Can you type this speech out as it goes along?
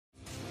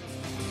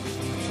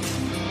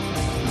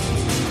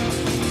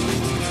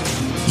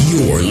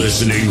You're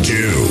listening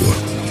to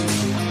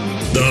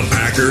the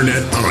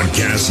Packernet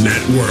Podcast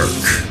Network.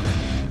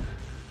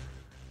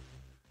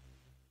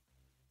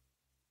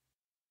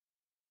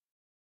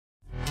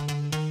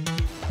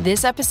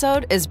 This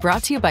episode is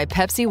brought to you by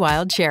Pepsi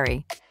Wild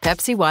Cherry.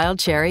 Pepsi Wild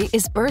Cherry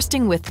is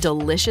bursting with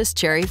delicious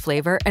cherry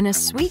flavor and a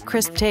sweet,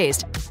 crisp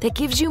taste that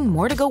gives you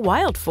more to go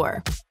wild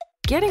for.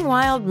 Getting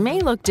wild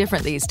may look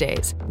different these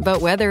days,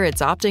 but whether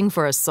it's opting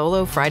for a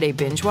solo Friday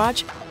binge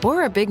watch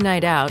or a big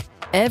night out,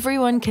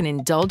 everyone can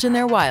indulge in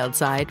their wild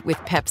side with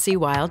Pepsi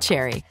Wild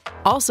Cherry.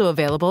 Also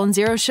available in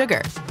Zero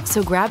Sugar.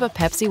 So grab a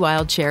Pepsi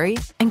Wild Cherry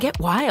and get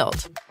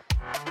wild.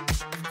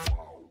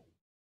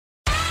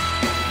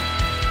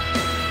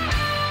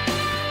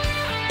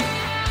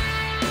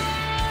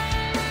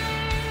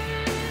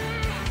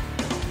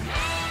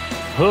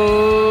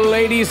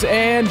 Ladies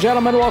and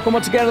gentlemen, welcome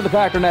once again to the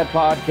Packernet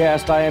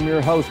Podcast. I am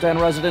your host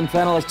and resident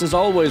panelist, as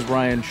always,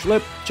 Ryan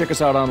Schlipp. Check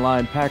us out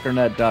online,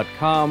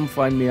 packernet.com.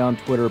 Find me on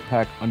Twitter,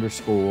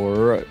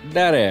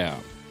 pack_dadam.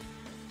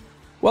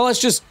 Well, let's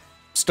just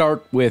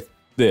start with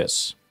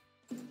this.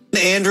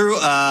 Andrew,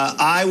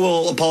 I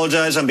will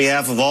apologize on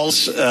behalf of all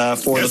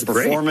for the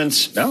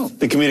performance,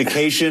 the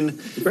communication,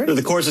 through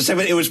the course of the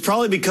segment. It was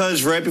probably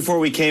because right before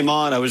we came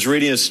on, I was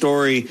reading a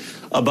story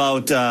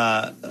about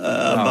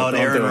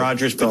Aaron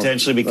Rodgers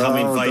potentially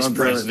becoming vice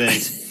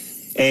president.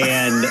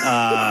 And,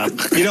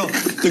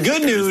 the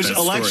good news,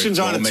 elections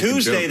on a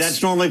Tuesday,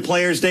 that's normally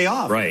Players' Day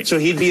off. Right. So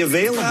he'd be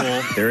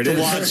available to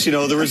watch,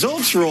 the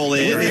results roll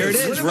in. There it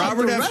is,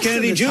 Robert F.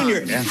 Kennedy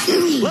Jr. Yeah.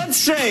 Let's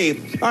say,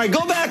 all right,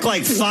 go back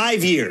like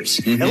 5 years.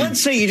 Mm-hmm. And let's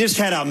say you just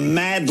had a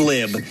Mad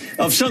Lib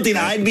of something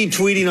I'd be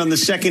tweeting on the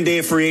second day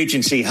of free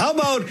agency. How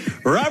about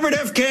Robert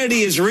F.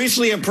 Kennedy has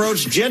recently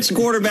approached Jets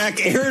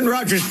quarterback Aaron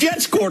Rodgers,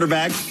 Jets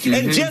quarterback,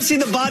 and Jesse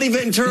the Body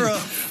Ventura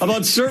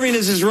about serving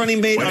as his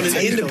running mate on an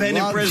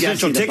independent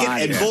presidential ticket,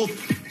 and both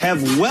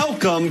have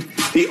welcomed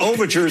the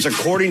overtures,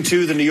 according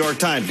to the New York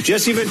Times.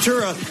 Jesse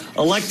Ventura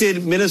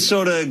elected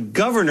Minnesota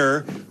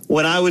governor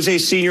when I was a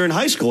senior in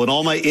high school, and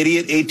all my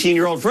idiot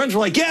 18-year-old friends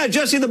were like, yeah,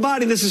 Jesse the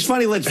Body, this is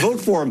funny, let's vote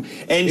for him.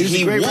 And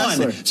he won.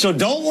 Wrestler. So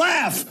don't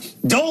laugh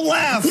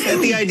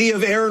at the idea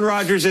of Aaron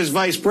Rodgers as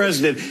vice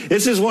president.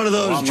 This is one of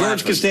those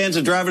George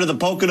Costanza driving to the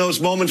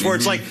Poconos moments where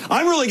it's like,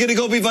 I'm really going to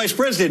go be vice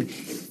president.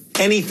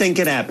 Anything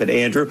can happen,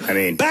 Andrew. I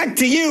mean, back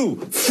to you,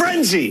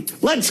 frenzy.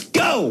 Let's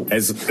go.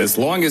 As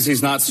long as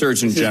he's not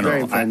Surgeon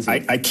General,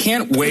 I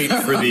can't wait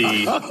for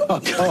the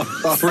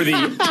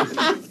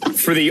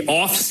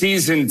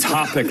off-season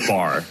topic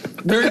bar.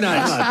 Very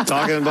nice.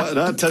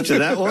 Not touching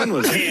that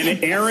one.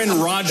 Can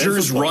Aaron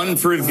Rodgers run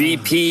for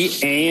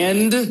VP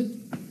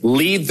and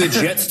lead the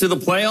Jets to the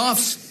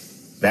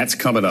playoffs? That's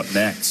coming up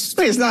next.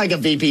 It's not like a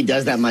VP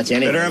does that much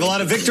anyway. Better have a lot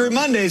of Victory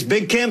Mondays.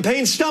 Big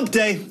campaign stump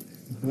day.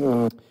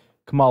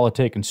 Kamala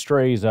taking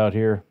strays out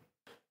here.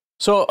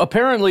 So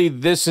apparently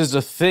this is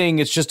a thing.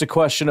 It's just a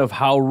question of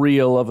how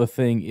real of a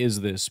thing is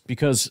this,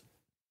 because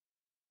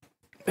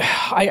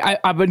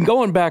I've been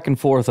going back and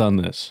forth on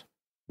this.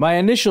 My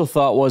initial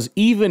thought was,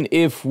 even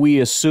if we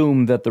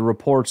assume that the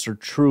reports are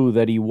true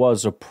that he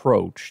was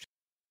approached,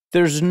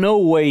 there's no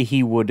way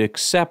he would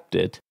accept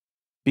it,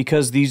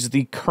 because he's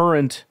the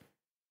current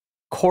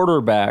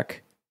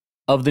quarterback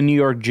of the New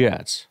York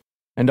Jets.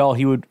 And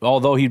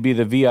although he'd be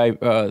the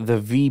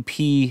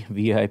VP,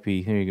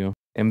 here you go,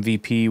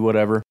 MVP,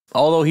 whatever.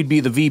 Although he'd be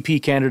the VP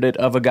candidate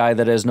of a guy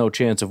that has no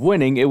chance of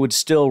winning, it would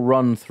still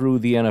run through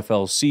the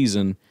NFL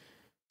season.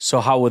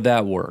 So how would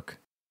that work?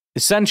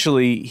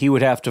 Essentially, he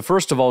would have to,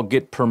 first of all,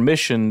 get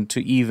permission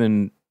to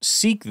even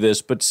seek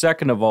this, but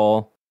second of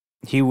all,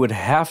 he would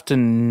have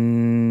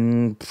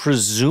to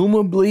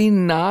presumably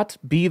not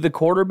be the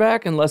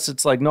quarterback unless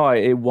it's like, no,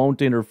 it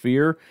won't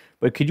interfere.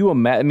 But could you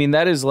imagine? I mean,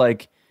 that is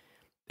like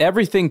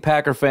everything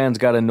Packer fans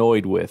got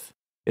annoyed with,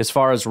 as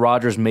far as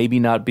Rodgers maybe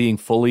not being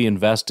fully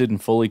invested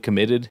and fully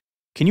committed.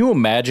 Can you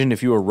imagine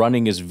if you were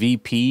running as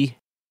VP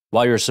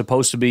while you're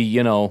supposed to be,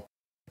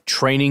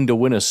 training to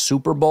win a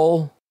Super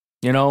Bowl?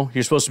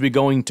 You're supposed to be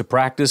going to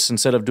practice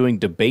instead of doing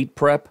debate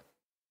prep.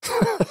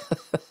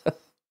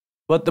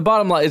 But the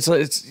bottom line,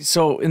 it's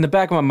so in the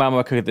back of my mind, I'm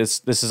like, okay,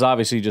 this is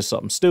obviously just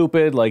something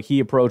stupid. Like, he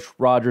approached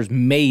Rodgers.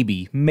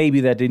 Maybe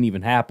that didn't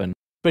even happen.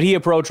 But he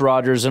approached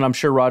Rodgers, and I'm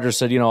sure Rodgers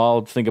said,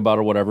 I'll think about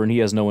it or whatever, and he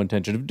has no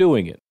intention of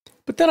doing it.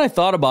 But then I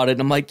thought about it,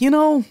 and I'm like,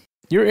 you're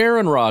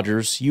Aaron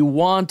Rodgers. You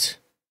want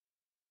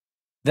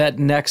that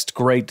next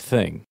great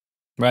thing,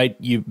 right?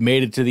 You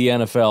made it to the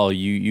NFL.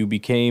 You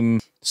became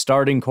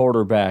starting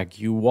quarterback.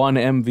 You won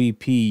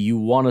MVP. You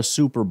won a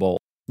Super Bowl.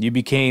 You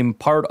became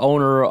part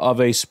owner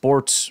of a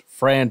sports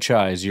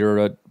franchise.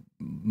 You're a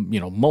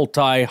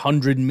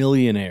multi-hundred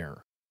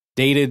millionaire.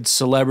 Dated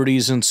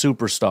celebrities and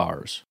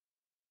superstars.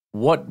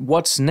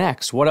 What's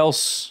next? What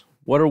else?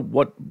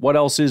 What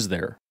else is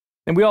there?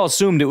 And we all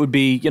assumed it would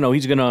be,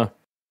 he's going to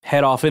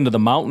head off into the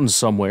mountains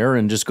somewhere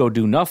and just go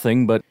do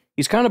nothing, but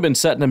he's kind of been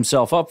setting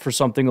himself up for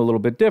something a little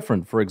bit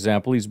different. For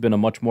example, he's been a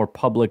much more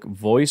public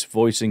voice,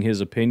 voicing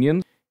his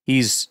opinion.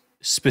 He's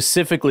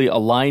specifically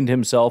aligned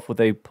himself with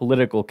a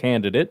political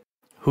candidate.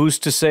 Who's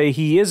to say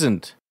he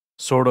isn't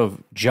sort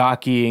of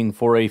jockeying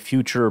for a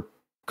future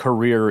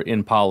career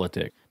in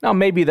politics. Now,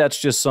 maybe that's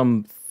just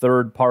some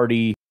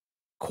third-party,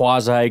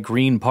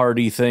 quasi-Green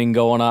Party thing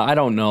going on. I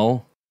don't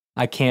know.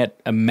 I can't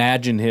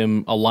imagine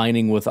him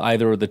aligning with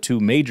either of the two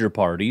major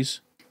parties.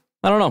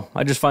 I don't know.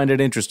 I just find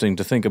it interesting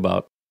to think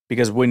about.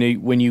 Because when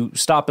you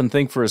stop and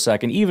think for a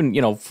second, even,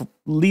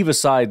 leave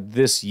aside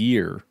this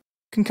year,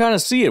 you can kind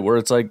of see it where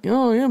it's like,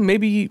 oh, yeah,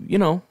 maybe,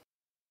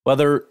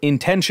 whether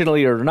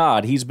intentionally or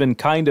not, he's been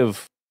kind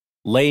of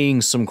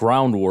laying some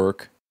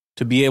groundwork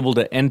to be able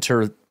to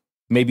enter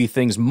maybe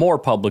things more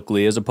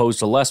publicly as opposed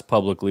to less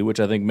publicly, which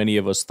I think many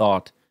of us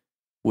thought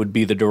would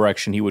be the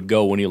direction he would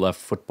go when he left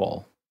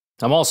football.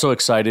 I'm also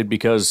excited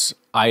because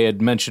I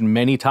had mentioned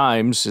many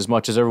times, as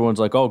much as everyone's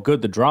like, oh,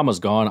 good, the drama's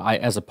gone.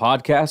 As a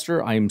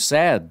podcaster, I'm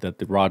sad that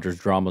the Rodgers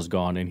drama's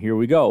gone. And here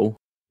we go.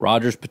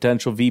 Rodgers,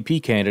 potential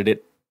VP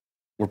candidate.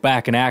 We're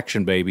back in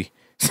action, baby.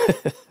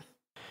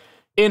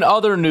 In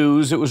other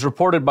news, it was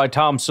reported by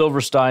Tom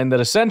Silverstein that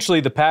essentially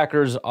the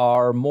Packers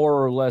are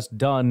more or less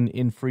done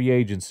in free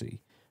agency.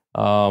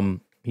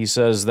 He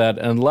says that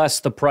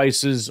unless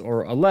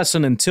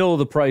and until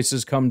the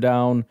prices come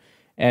down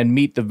and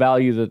meet the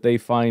value that they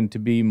find to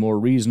be more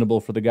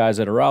reasonable for the guys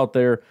that are out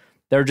there,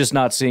 they're just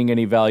not seeing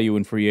any value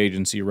in free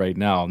agency right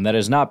now. And that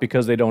is not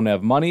because they don't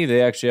have money.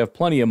 They actually have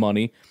plenty of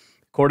money.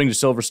 According to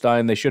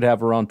Silverstein, they should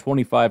have around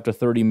 $25 to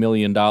 $30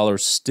 million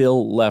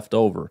still left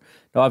over.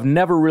 Now, I've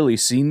never really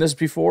seen this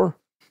before.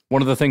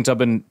 One of the things I've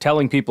been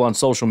telling people on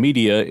social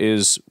media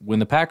is when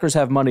the Packers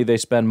have money, they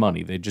spend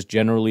money. They just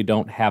generally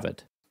don't have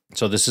it.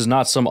 So this is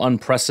not some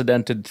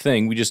unprecedented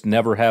thing. We just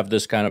never have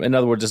this kind of... In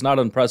other words, it's not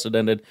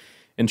unprecedented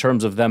in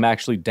terms of them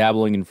actually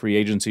dabbling in free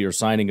agency or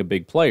signing a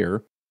big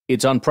player.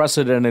 It's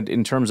unprecedented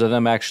in terms of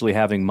them actually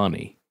having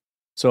money.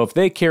 So if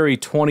they carry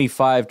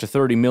 25 to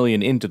 30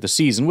 million into the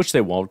season, which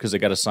they won't because they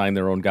got to sign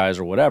their own guys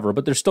or whatever,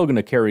 but they're still going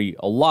to carry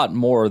a lot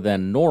more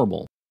than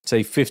normal,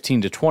 say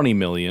 15 to 20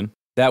 million,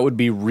 that would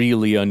be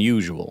really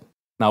unusual.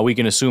 Now we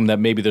can assume that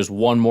maybe there's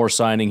one more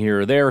signing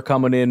here or there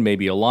coming in,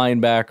 maybe a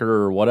linebacker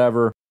or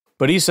whatever,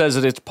 but he says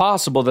that it's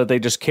possible that they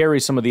just carry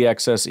some of the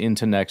excess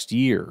into next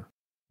year.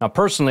 Now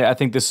personally, I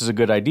think this is a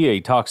good idea. He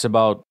talks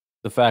about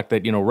the fact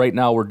that, right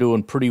now we're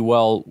doing pretty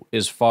well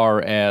as far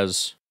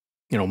as,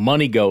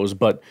 money goes,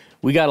 but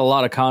we got a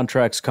lot of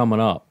contracts coming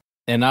up.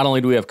 And not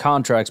only do we have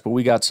contracts, but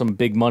we got some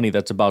big money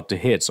that's about to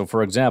hit. So,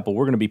 for example,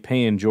 we're going to be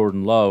paying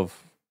Jordan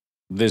Love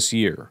this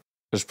year.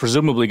 There's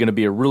presumably going to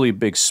be a really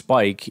big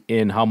spike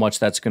in how much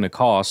that's going to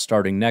cost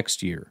starting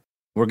next year.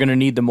 We're going to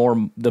need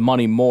the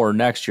money more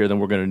next year than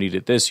we're going to need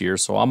it this year.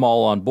 So I'm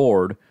all on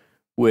board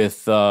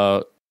with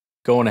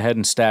going ahead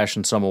and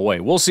stashing some away.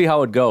 We'll see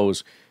how it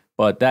goes,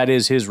 but that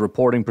is his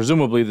reporting.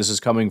 Presumably this is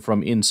coming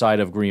from inside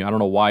of Green. I don't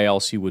know why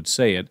else he would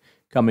say it,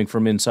 coming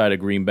from inside of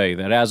Green Bay.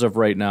 That as of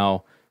right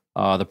now,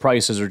 the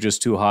prices are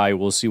just too high.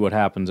 We'll see what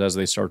happens as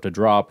they start to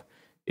drop,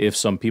 if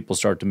some people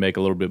start to make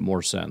a little bit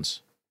more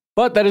sense.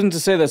 But that isn't to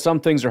say that some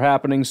things are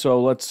happening,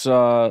 so let's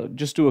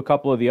just do a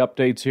couple of the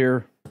updates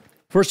here.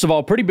 First of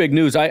all, pretty big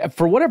news.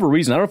 For whatever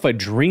reason, I don't know if I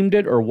dreamed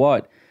it or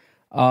what.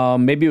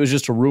 Maybe it was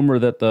just a rumor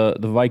that the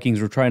Vikings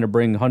were trying to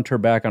bring Hunter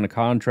back on a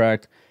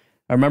contract.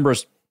 I remember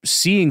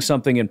seeing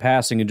something in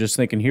passing and just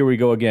thinking, here we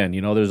go again.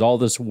 There's all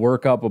this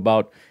workup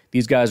about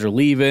these guys are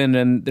leaving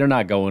and they're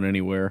not going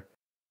anywhere.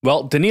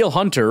 Well, Danielle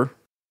Hunter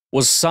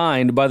was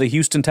signed by the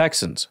Houston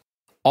Texans.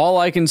 All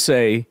I can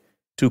say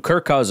to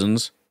Kirk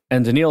Cousins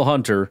and Danielle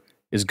Hunter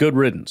is good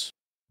riddance.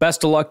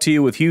 Best of luck to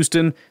you with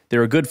Houston.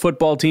 They're a good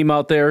football team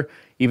out there,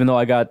 even though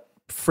I got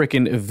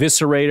freaking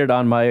eviscerated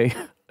on my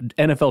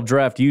NFL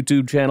Draft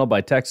YouTube channel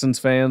by Texans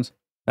fans.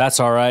 That's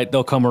all right.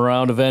 They'll come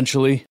around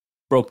eventually.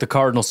 Broke the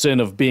cardinal sin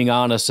of being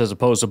honest as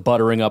opposed to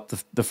buttering up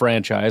the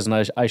franchise,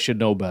 and I should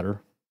know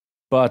better.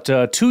 But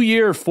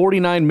 2-year,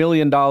 $49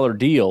 million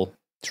deal,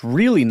 it's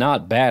really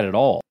not bad at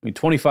all. I mean,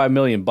 $25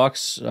 million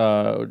bucks,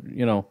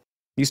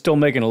 he's still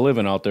making a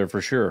living out there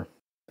for sure.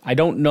 I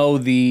don't know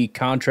the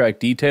contract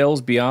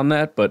details beyond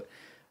that, but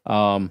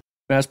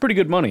that's pretty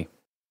good money.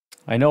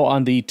 I know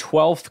on the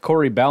 12th,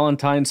 Corey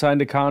Ballantyne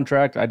signed a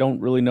contract. I don't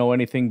really know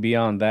anything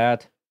beyond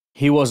that.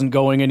 He wasn't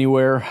going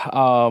anywhere.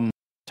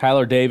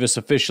 Tyler Davis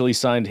officially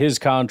signed his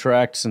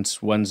contract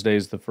since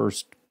Wednesday's the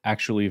first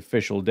actually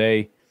official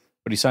day,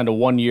 but he signed a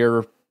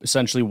 1-year,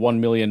 essentially $1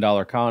 million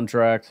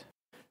contract.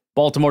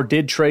 Baltimore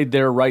did trade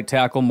their right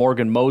tackle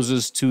Morgan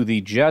Moses to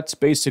the Jets,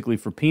 basically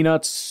for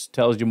peanuts.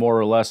 Tells you more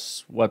or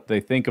less what they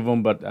think of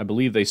him, but I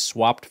believe they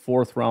swapped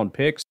 4th-round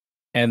picks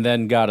and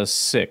then got a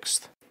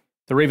 6th.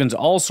 The Ravens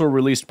also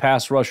released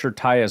pass rusher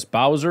Tyus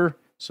Bowser,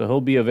 so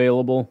he'll be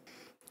available.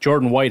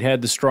 Jordan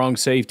Whitehead, the strong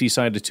safety,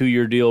 signed a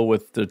 2-year deal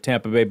with the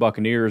Tampa Bay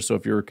Buccaneers, so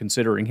if you're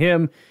considering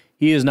him,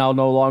 he is now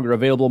no longer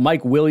available.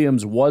 Mike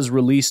Williams was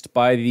released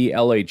by the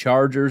LA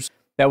Chargers.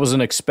 That was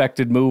an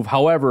expected move.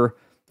 However,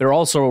 they're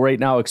also right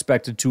now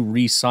expected to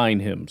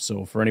re-sign him.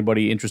 So for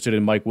anybody interested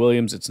in Mike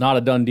Williams, it's not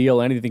a done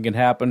deal. Anything can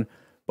happen,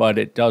 but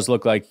it does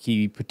look like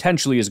he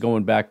potentially is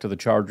going back to the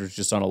Chargers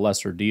just on a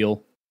lesser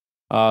deal.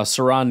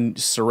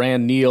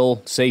 Saran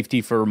Neal,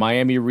 safety for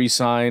Miami,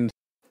 re-signed.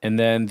 And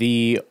then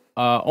the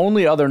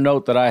Only other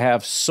note that I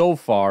have so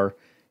far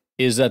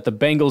is that the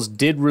Bengals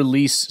did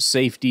release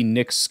safety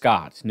Nick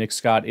Scott. Nick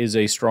Scott is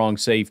a strong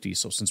safety,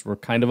 so since we're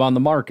kind of on the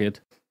market,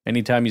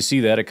 anytime you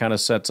see that, it kind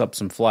of sets up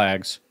some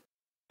flags.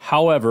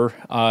 However,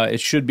 it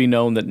should be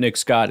known that Nick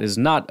Scott is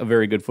not a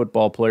very good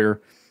football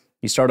player.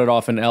 He started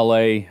off in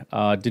L.A.,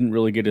 didn't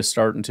really get his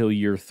start until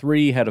year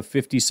 3, had a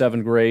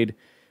 57 grade,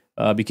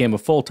 became a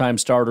full-time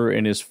starter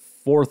in his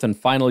 4th and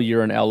final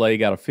year in L.A.,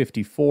 got a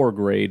 54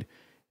 grade,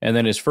 and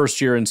then his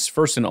first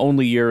and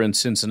only year in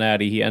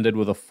Cincinnati, he ended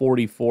with a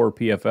 44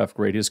 PFF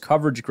grade. His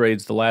coverage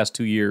grades the last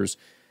 2 years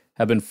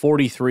have been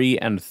 43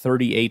 and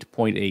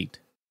 38.8.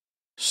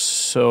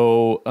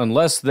 So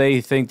unless they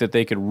think that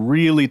they could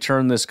really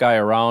turn this guy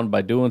around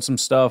by doing some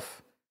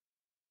stuff,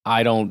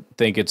 I don't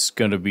think it's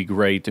going to be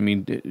great. I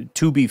mean,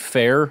 to be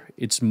fair,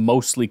 it's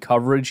mostly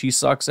coverage he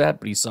sucks at,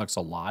 but he sucks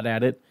a lot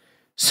at it.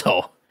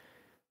 So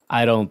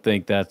I don't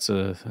think that's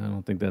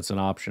an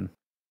option.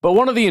 But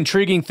one of the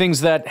intriguing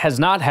things that has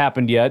not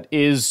happened yet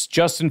is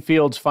Justin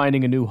Fields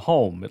finding a new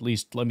home. At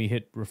least let me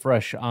hit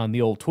refresh on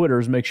the old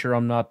Twitters, make sure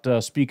I'm not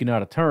speaking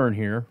out of turn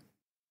here.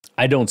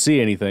 I don't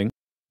see anything,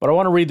 but I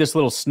want to read this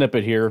little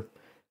snippet here.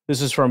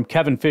 This is from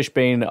Kevin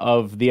Fishbane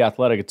of The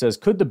Athletic. It says,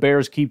 could the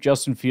Bears keep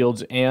Justin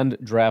Fields and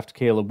draft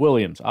Caleb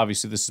Williams?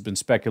 Obviously, this has been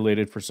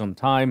speculated for some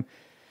time.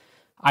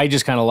 I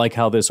just kind of like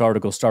how this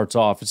article starts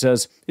off. It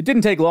says, it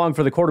didn't take long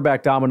for the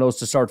quarterback dominoes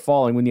to start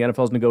falling when the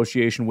NFL's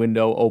negotiation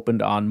window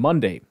opened on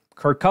Monday.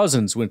 Kirk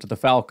Cousins went to the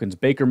Falcons,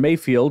 Baker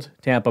Mayfield,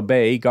 Tampa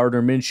Bay,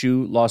 Gardner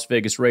Minshew, Las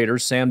Vegas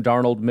Raiders, Sam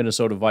Darnold,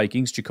 Minnesota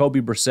Vikings,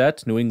 Jacoby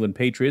Brissett, New England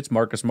Patriots,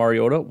 Marcus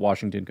Mariota,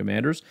 Washington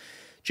Commanders,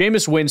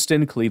 Jameis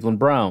Winston, Cleveland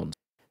Browns.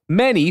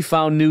 Many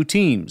found new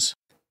teams.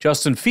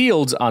 Justin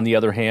Fields, on the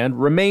other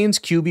hand, remains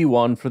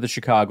QB1 for the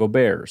Chicago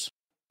Bears.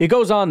 It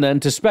goes on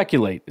then to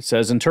speculate. It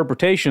says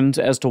interpretations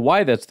as to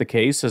why that's the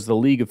case, as the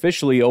league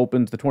officially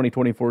opens the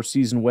 2024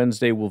 season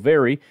Wednesday, will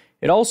vary.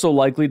 It also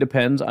likely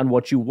depends on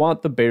what you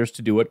want the Bears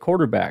to do at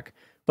quarterback.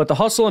 But the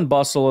hustle and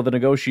bustle of the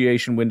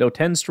negotiation window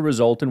tends to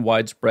result in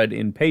widespread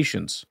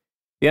impatience.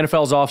 The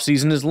NFL's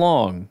offseason is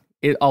long.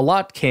 A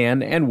lot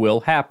can and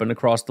will happen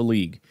across the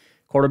league.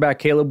 Quarterback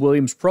Caleb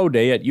Williams' pro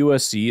day at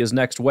USC is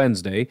next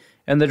Wednesday,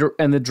 and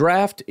the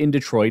draft in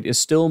Detroit is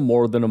still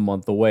more than a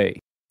month away.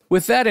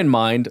 With that in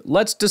mind,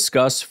 let's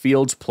discuss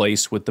Fields'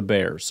 place with the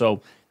Bears.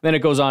 So then it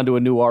goes on to a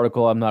new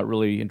article. I'm not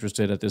really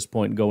interested at this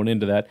point in going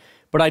into that,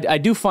 but I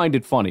do find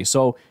it funny.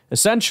 So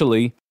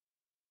essentially,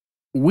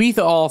 we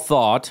all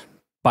thought,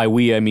 by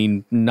we I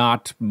mean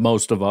not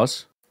most of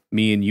us,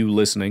 me and you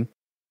listening,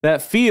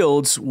 that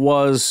Fields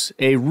was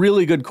a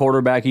really good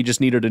quarterback. He just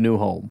needed a new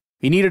home.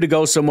 He needed to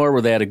go somewhere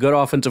where they had a good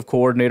offensive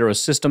coordinator, a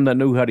system that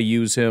knew how to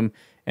use him,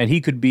 and he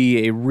could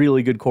be a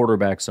really good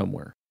quarterback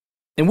somewhere.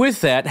 And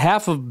with that,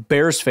 half of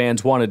Bears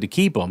fans wanted to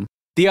keep him.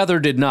 The other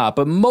did not.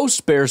 But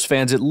most Bears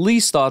fans at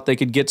least thought they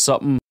could get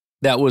something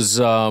that was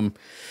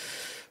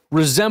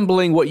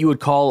resembling what you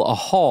would call a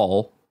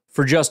haul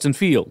for Justin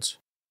Fields.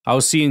 I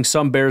was seeing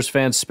some Bears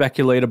fans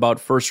speculate about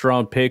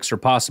first-round picks or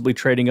possibly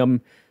trading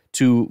them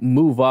to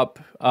move up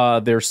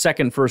their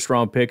second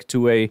first-round pick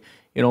to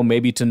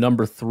maybe to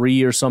number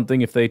 3 or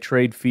something if they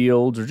trade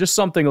Fields, or just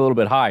something a little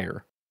bit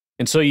higher.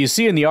 And so you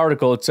see in the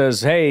article, it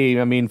says, hey,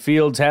 I mean,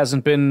 Fields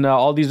hasn't been,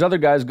 all these other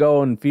guys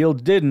go and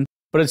Fields didn't.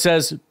 But it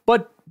says,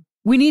 but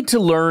we need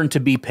to learn to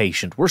be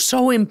patient. We're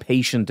so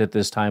impatient at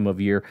this time of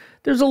year.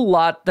 There's a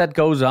lot that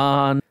goes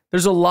on.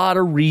 There's a lot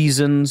of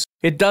reasons.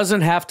 It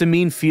doesn't have to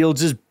mean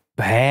Fields is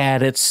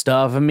bad at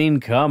stuff. I mean,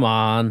 come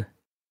on.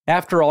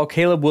 After all,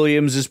 Caleb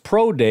Williams'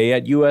 pro day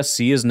at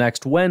USC is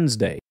next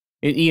Wednesday.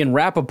 And Ian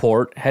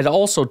Rappaport had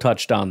also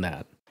touched on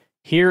that.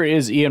 Here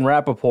is Ian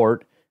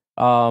Rappaport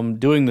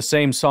doing the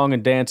same song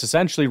and dance,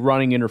 essentially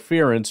running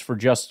interference for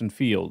Justin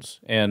Fields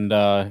and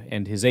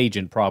his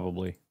agent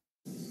probably.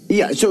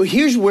 Yeah, so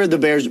here's where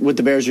what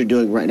the Bears are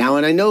doing right now,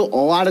 and I know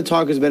a lot of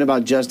talk has been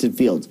about Justin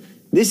Fields.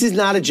 This is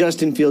not a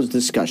Justin Fields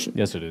discussion.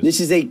 Yes, it is. This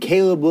is a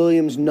Caleb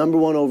Williams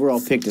 #1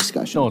 overall pick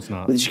discussion. No, it's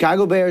not. What the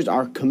Chicago Bears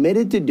are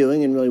committed to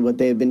doing, and really what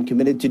they have been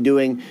committed to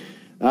doing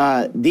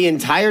the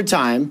entire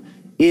time,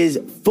 is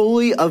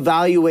fully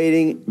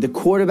evaluating the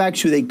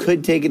quarterbacks who they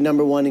could take at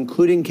 #1,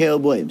 including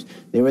Caleb Williams.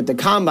 They were at the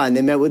Combine.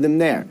 They met with him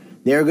there.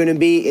 They're going to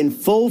be in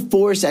full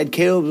force at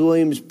Caleb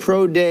Williams'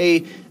 pro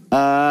day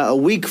a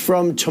week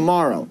from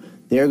tomorrow.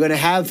 They're going to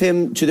have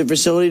him to the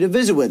facility to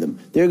visit with him.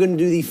 They're going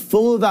to do the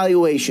full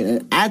evaluation.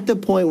 And at the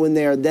point when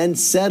they are then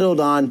settled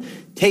on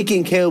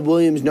taking Caleb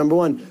Williams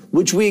 #1,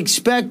 which we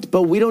expect,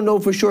 but we don't know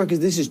for sure because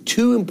this is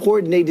too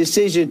important a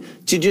decision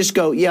to just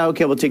go, yeah,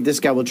 okay, we'll take this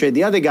guy, we'll trade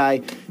the other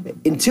guy.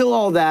 Until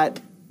all that,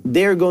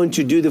 they're going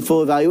to do the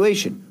full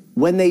evaluation.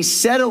 When they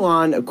settle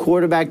on a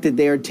quarterback that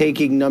they are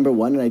taking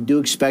 #1, and I do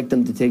expect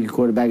them to take a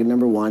quarterback at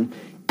 #1,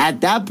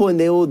 at that point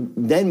they will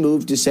then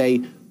move to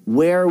say,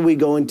 where are we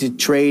going to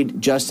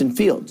trade Justin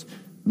Fields?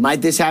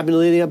 Might this happen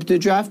leading up to the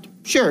draft?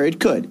 Sure, it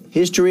could.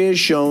 History has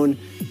shown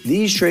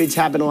these trades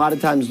happen a lot of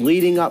times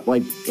leading up,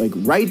 like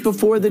right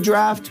before the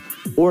draft,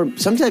 or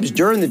sometimes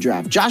during the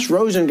draft. Josh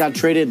Rosen got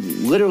traded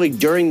literally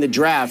during the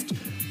draft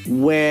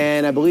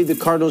when I believe the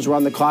Cardinals were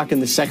on the clock in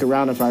the second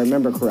round, if I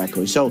remember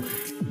correctly. So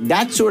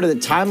that's sort of the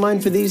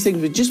timeline for these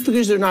things. But just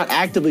because they're not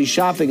actively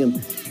shopping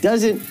him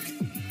doesn't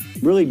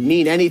really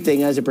mean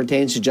anything as it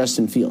pertains to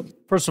Justin Fields.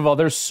 First of all,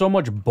 there's so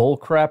much bull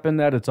crap in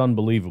that, it's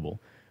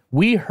unbelievable.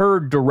 We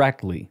heard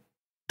directly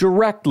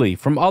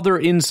from other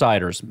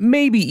insiders,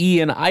 maybe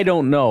Ian, I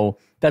don't know,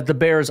 that the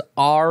Bears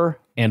are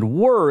and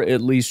were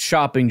at least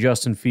shopping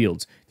Justin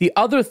Fields. The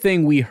other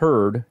thing we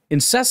heard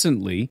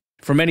incessantly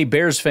from many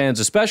Bears fans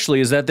especially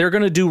is that they're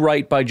going to do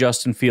right by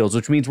Justin Fields,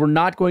 which means we're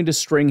not going to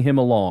string him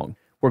along.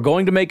 We're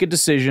going to make a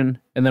decision,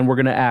 and then we're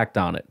going to act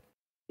on it.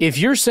 If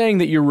you're saying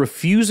that you're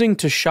refusing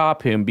to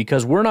shop him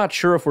because we're not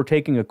sure if we're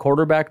taking a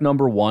quarterback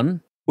number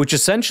one, which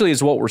essentially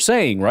is what we're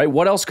saying, right?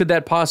 What else could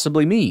that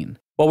possibly mean?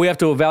 Well, we have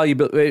to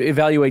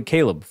evaluate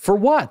Caleb. For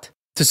what?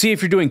 To see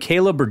if you're doing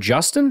Caleb or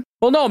Justin?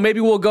 Well, no, maybe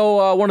we'll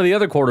go one of the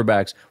other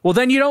quarterbacks. Well,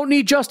 then you don't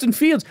need Justin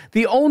Fields.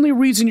 The only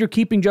reason you're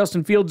keeping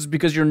Justin Fields is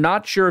because you're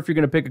not sure if you're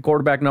going to pick a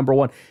quarterback number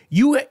one.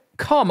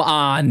 Come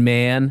on,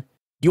 man.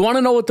 You want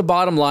to know what the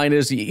bottom line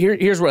is?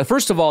 Here's what.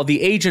 First of all,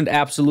 the agent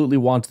absolutely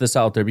wants this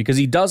out there because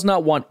he does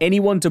not want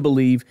anyone to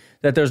believe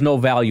that there's no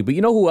value. But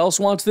you know who else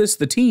wants this?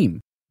 The team.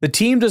 The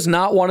team does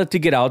not want it to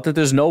get out that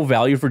there's no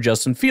value for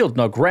Justin Fields.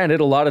 Now, granted,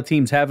 a lot of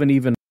teams haven't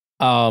even,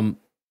 been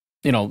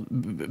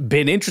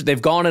interested.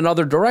 They've gone in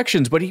other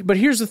directions. But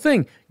here's the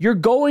thing. You're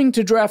going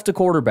to draft a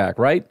quarterback,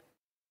 right?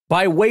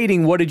 By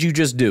waiting, what did you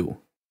just do?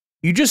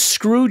 You just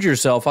screwed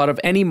yourself out of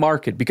any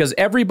market because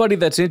everybody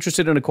that's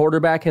interested in a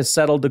quarterback has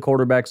settled the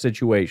quarterback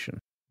situation.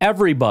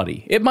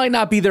 Everybody. It might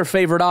not be their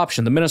favorite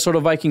option. The Minnesota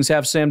Vikings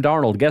have Sam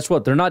Darnold. Guess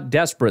what? They're not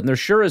desperate, and they're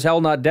sure as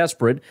hell not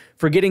desperate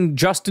for getting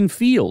Justin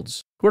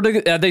Fields. Are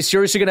they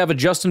seriously going to have a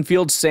Justin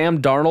Fields,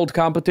 Sam Darnold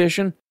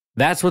competition?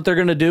 That's what they're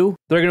going to do?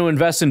 They're going to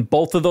invest in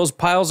both of those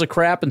piles of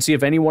crap and see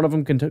if any one of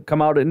them can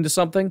come out into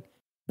something?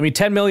 I mean,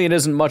 $10 million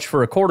isn't much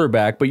for a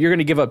quarterback, but you're going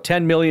to give up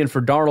 $10 million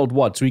for Darnold,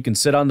 what? So he can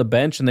sit on the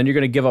bench, and then you're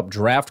going to give up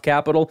draft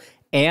capital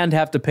and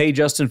have to pay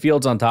Justin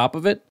Fields on top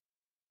of it?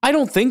 I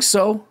don't think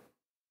so.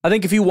 I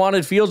think if you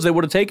wanted Fields, they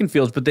would have taken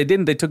Fields, but they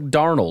didn't. They took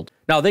Darnold.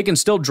 Now, they can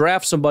still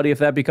draft somebody if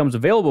that becomes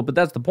available, but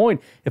that's the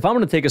point. If I'm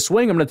going to take a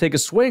swing, I'm going to take a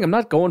swing. I'm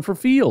not going for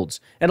Fields.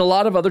 And a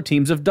lot of other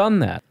teams have done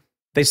that.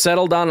 They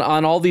settled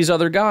on all these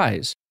other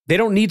guys. They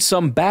don't need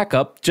some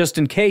backup just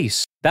in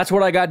case. That's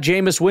what I got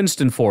Jameis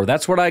Winston for.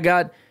 That's what I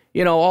got,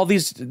 all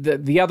these,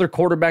 the other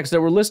quarterbacks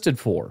that were listed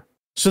for.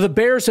 So the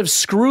Bears have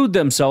screwed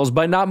themselves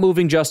by not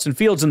moving Justin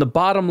Fields. And the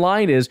bottom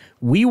line is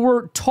we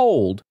were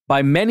told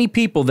by many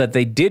people that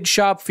they did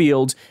shop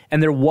Fields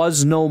and there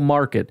was no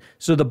market.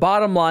 So the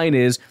bottom line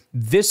is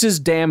this is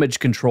damage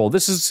control.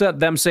 This is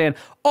them saying,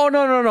 oh,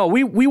 no.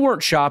 We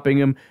weren't shopping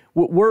him.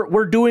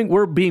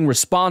 We're being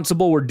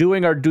responsible. We're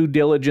doing our due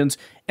diligence.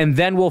 And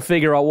then we'll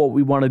figure out what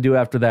we want to do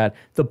after that.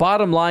 The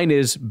bottom line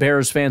is,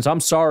 Bears fans, I'm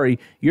sorry.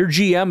 Your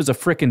GM is a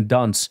frickin'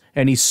 dunce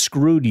and he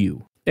screwed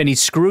you. And he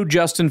screwed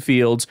Justin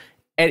Fields.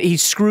 And he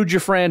screwed your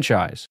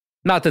franchise.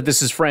 Not that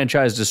this is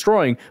franchise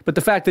destroying, but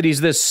the fact that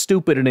he's this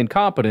stupid and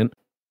incompetent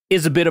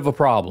is a bit of a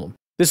problem.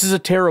 This is a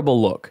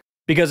terrible look.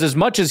 Because as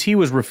much as he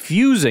was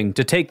refusing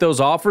to take those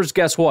offers,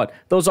 guess what?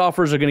 Those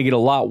offers are going to get a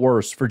lot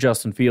worse for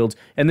Justin Fields,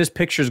 and this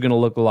picture is going to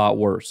look a lot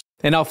worse.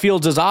 And now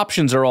Fields'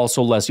 options are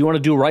also less. You want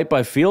to do right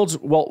by Fields?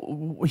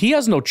 Well, he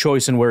has no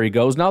choice in where he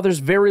goes. Now there's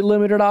very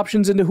limited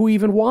options into who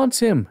even wants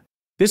him.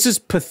 This is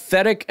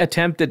pathetic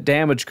attempt at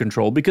damage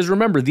control because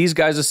remember, these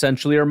guys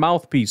essentially are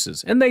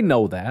mouthpieces, and they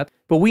know that,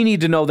 but we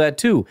need to know that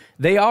too.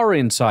 They are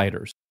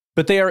insiders,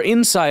 but they are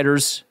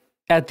insiders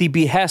at the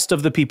behest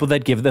of the people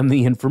that give them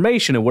the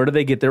information. And where do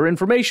they get their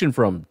information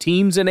from?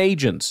 Teams and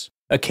agents,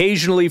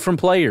 occasionally from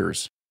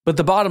players. But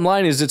the bottom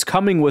line is it's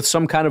coming with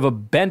some kind of a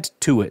bent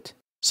to it.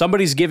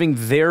 Somebody's giving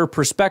their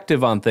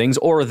perspective on things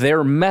or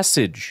their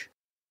message.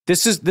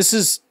 This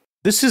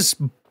is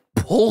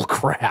bull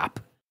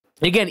crap.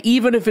 Again,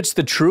 even if it's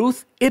the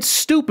truth, it's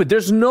stupid.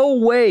 There's no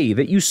way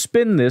that you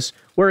spin this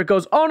where it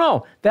goes, oh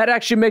no, that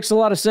actually makes a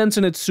lot of sense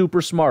and it's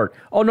super smart.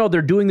 Oh no,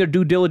 they're doing their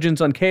due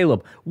diligence on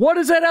Caleb. What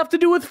does that have to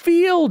do with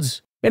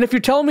Fields? And if you're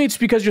telling me it's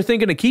because you're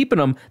thinking of keeping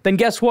him, then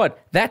guess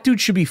what? That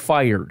dude should be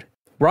fired.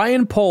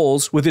 Ryan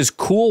Poles, with his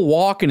cool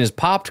walk and his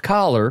popped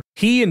collar,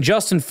 he and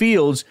Justin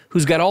Fields,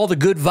 who's got all the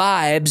good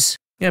vibes.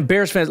 And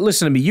Bears fans,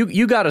 listen to me,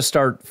 you got to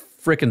start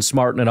freaking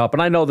smartening it up.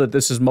 And I know that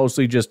this is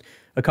mostly just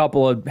a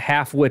couple of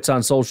half-wits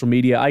on social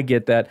media. I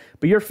get that.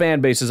 But your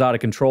fan base is out of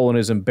control and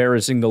is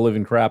embarrassing the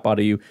living crap out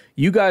of you.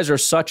 You guys are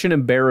such an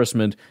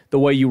embarrassment the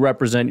way you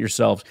represent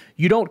yourselves.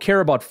 You don't care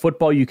about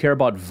football. You care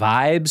about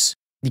vibes.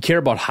 You care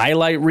about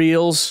highlight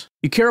reels.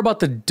 You care about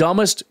the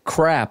dumbest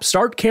crap.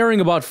 Start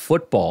caring about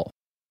football.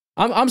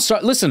 I'm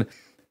sorry. Listen,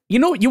 you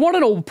want to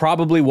know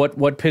probably what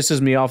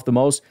pisses me off the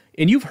most?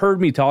 And you've heard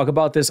me talk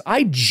about this.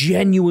 I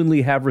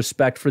genuinely have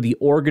respect for the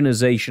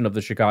organization of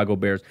the Chicago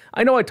Bears.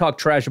 I know I talk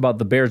trash about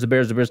the Bears.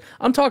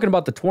 I'm talking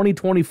about the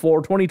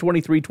 2024,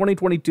 2023,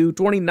 2022,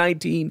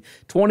 2019,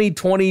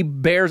 2020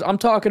 Bears. I'm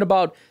talking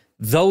about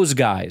those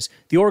guys,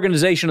 the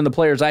organization and the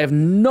players. I have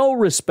no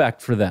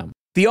respect for them.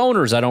 The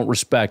owners I don't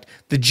respect.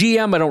 The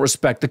GM I don't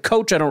respect. The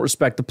coach I don't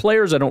respect. The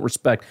players I don't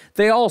respect.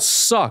 They all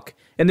suck,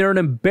 and they're an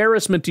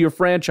embarrassment to your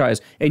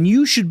franchise, and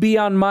you should be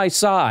on my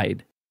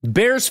side.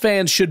 Bears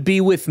fans should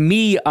be with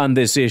me on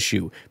this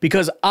issue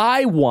because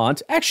I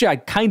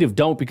kind of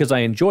don't because I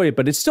enjoy it,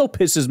 but it still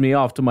pisses me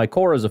off to my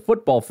core as a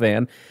football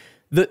fan.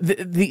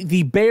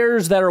 The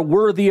Bears that are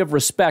worthy of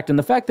respect, and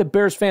the fact that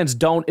Bears fans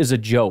don't is a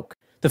joke.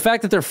 The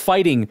fact that they're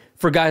fighting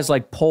for guys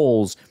like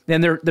Poles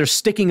and they're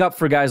sticking up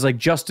for guys like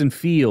Justin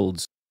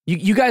Fields.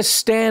 You guys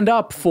stand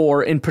up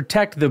for and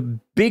protect the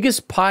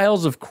biggest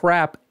piles of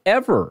crap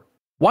ever.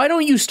 Why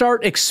don't you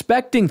start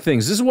expecting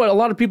things? This is what a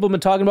lot of people have been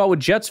talking about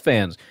with Jets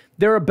fans.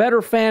 They're a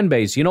better fan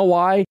base. You know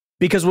why?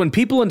 Because when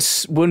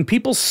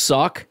people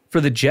suck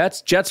for the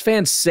Jets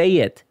fans say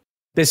it.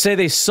 They say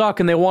they suck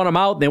and they want them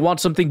out and they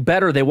want something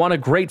better. They want a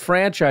great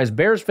franchise.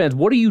 Bears fans,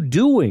 what are you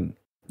doing?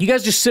 You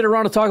guys just sit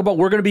around and talk about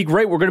we're going to be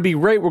great, we're going to be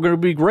great, we're going to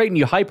be great, and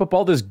you hype up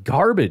all this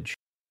garbage.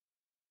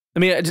 I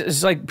mean,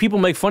 it's like people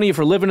make fun of you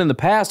for living in the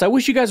past. I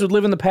wish you guys would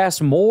live in the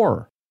past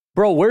more.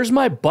 Bro, where's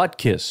my butt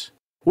kiss?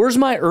 Where's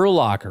my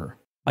Urlacher?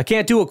 I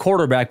can't do a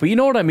quarterback, but you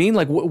know what I mean?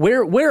 Like,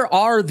 where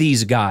are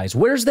these guys?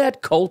 Where's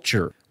that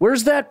culture?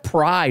 Where's that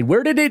pride?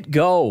 Where did it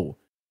go?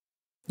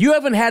 You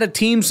haven't had a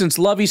team since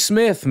Lovie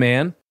Smith,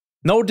 man.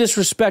 No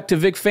disrespect to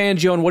Vic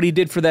Fangio and what he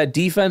did for that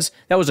defense.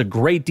 That was a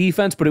great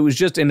defense, but it was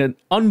just an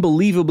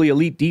unbelievably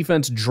elite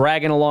defense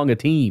dragging along a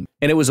team.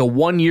 And it was a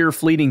one-year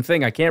fleeting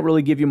thing. I can't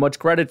really give you much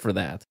credit for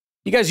that.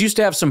 You guys used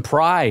to have some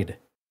pride.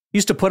 You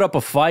used to put up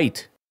a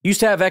fight. You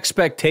used to have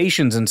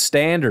expectations and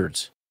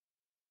standards.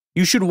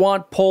 You should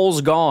want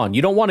Poles gone.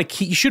 You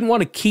shouldn't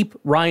want to keep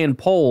Ryan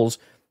Poles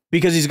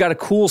because he's got a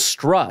cool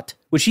strut,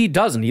 which he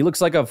doesn't. He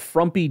looks like a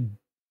frumpy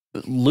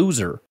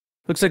loser.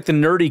 Looks like the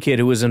nerdy kid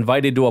who was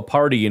invited to a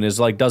party and is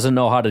like doesn't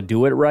know how to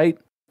do it right.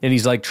 And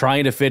he's like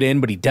trying to fit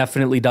in, but he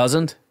definitely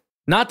doesn't.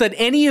 Not that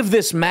any of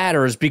this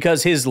matters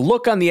because his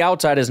look on the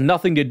outside has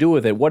nothing to do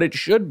with it. What it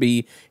should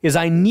be is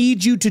I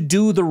need you to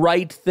do the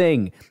right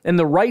thing. And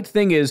the right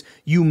thing is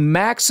you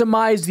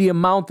maximize the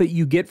amount that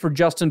you get for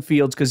Justin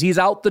Fields because he's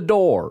out the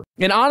door.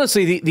 And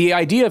honestly, the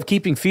idea of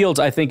keeping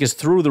Fields, I think, is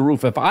through the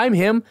roof. If I'm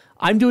him,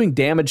 I'm doing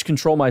damage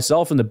control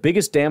myself, and the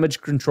biggest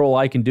damage control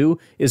I can do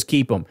is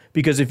keep him.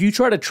 Because if you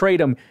try to trade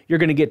him, you're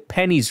going to get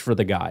pennies for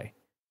the guy.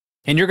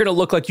 And you're going to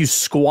look like you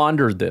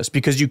squandered this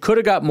because you could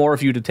have got more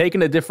if you'd have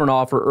taken a different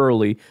offer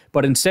early,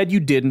 but instead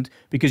you didn't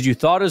because you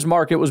thought his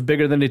market was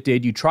bigger than it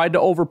did. You tried to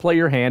overplay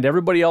your hand.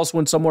 Everybody else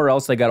went somewhere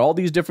else. They got all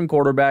these different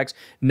quarterbacks.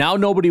 Now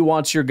nobody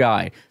wants your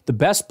guy. The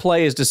best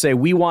play is to say,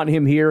 we want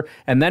him here.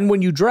 And then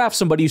when you draft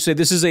somebody, you say,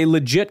 this is a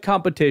legit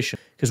competition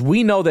because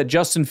we know that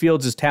Justin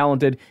Fields is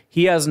talented.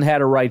 He hasn't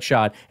had a right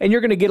shot. And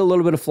you're going to get a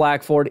little bit of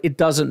flack for it. It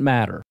doesn't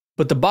matter.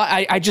 But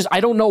I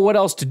don't know what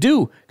else to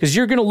do because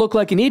you're going to look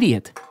like an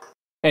idiot.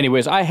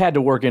 Anyways, I had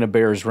to work in a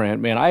Bears rant,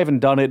 man. I haven't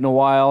done it in a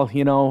while.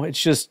 You know, it's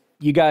just,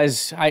 you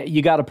guys,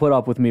 you got to put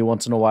up with me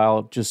once in a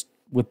while just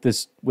with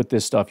this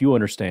stuff. You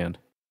understand.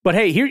 But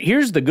hey,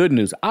 here's the good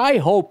news. I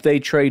hope they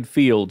trade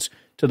Fields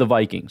to the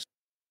Vikings.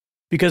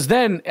 Because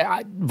then,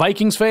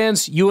 Vikings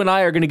fans, you and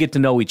I are going to get to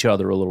know each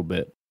other a little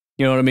bit.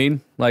 You know what I mean?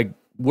 Like,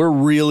 we're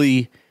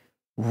really,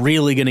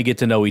 really going to get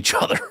to know each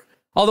other.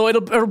 Although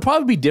it'll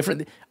probably be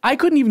different. I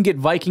couldn't even get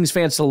Vikings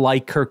fans to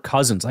like Kirk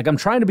Cousins. Like, I'm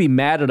trying to be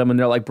mad at them, and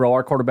they're like, bro,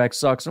 our quarterback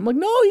sucks. I'm like,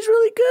 no, he's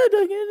really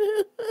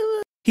good.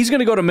 He's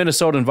going to go to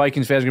Minnesota, and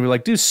Vikings fans are going to be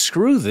like, dude,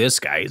 screw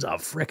this guy. He's a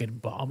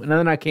freaking bum. And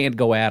then I can't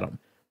go at him.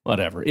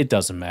 Whatever. It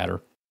doesn't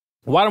matter.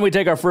 Why don't we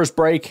take our first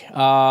break?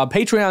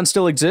 Patreon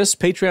still exists.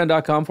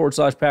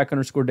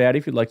 Patreon.com/Pack_Daddy.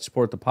 If you'd like to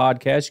support the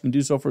podcast, you can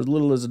do so for as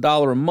little as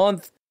 $1 a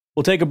month.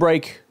 We'll take a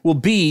break. We'll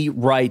be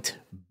right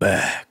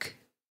back.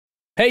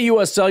 Hey,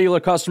 U.S. Cellular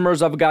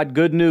customers, I've got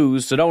good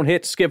news, so don't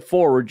hit skip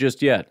forward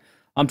just yet.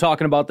 I'm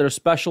talking about their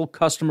special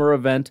customer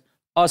event,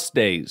 Us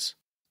Days.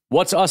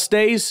 What's Us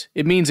Days?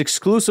 It means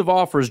exclusive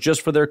offers just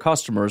for their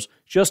customers,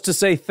 just to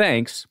say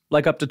thanks,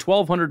 like up to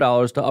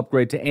 $1,200 to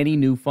upgrade to any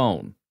new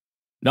phone.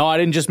 No, I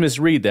didn't just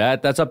misread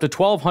that. That's up to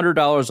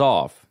 $1,200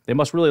 off. They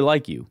must really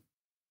like you.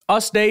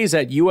 Us Days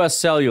at U.S.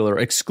 Cellular,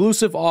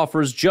 exclusive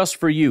offers just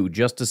for you,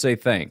 just to say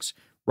thanks.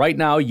 Right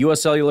now,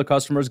 U.S. Cellular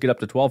customers get up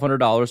to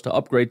 $1,200 to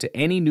upgrade to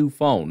any new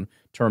phone.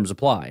 Terms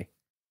apply.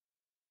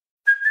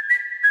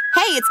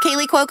 Hey, it's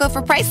Kaylee Cuoco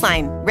for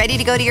Priceline. Ready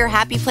to go to your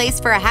happy place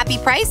for a happy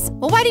price?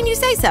 Well, why didn't you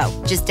say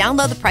so? Just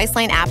download the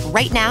Priceline app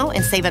right now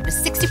and save up to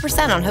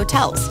 60% on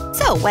hotels.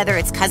 So whether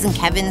it's Cousin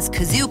Kevin's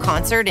Kazoo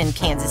Concert in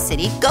Kansas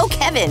City, go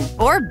Kevin,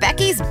 or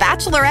Becky's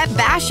Bachelorette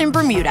Bash in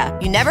Bermuda,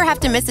 you never have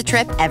to miss a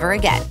trip ever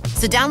again.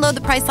 So download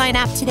the Priceline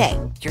app today.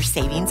 Your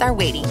savings are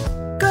waiting.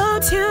 Go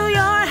to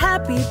your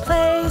happy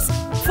place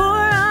for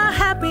a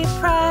happy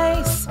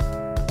price.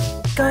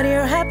 Go to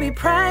your happy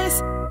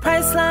price,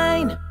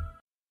 Priceline.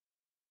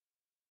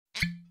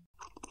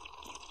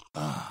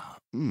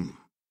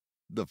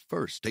 The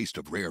first taste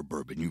of rare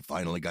bourbon you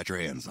finally got your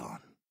hands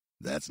on.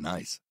 That's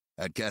nice.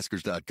 At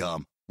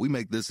Caskers.com, we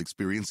make this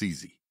experience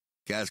easy.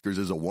 Caskers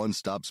is a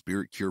one-stop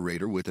spirit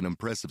curator with an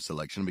impressive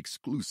selection of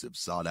exclusive,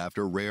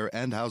 sought-after, rare,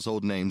 and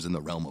household names in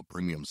the realm of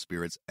premium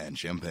spirits and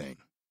champagne.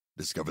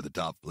 Discover the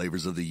top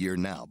flavors of the year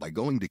now by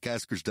going to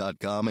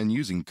Caskers.com and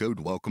using code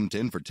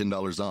WELCOME10 for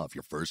 $10 off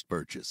your first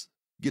purchase.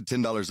 Get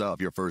 $10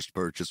 off your first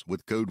purchase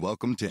with code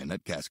WELCOME10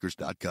 at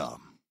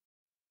Caskers.com.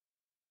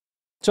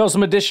 So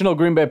some additional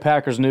Green Bay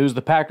Packers news.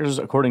 The Packers,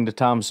 according to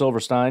Tom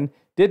Silverstein,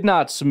 did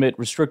not submit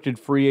restricted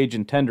free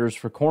agent tenders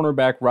for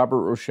cornerback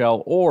Robert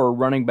Rochelle or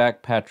running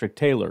back Patrick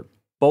Taylor.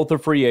 Both are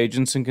free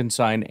agents and can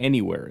sign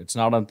anywhere. It's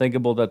not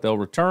unthinkable that they'll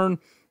return.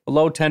 A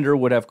low tender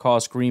would have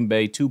cost Green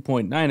Bay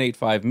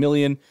 $2.985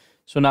 million,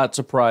 so not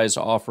surprised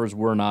offers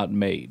were not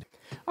made.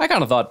 I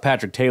kind of thought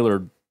Patrick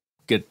Taylor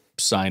get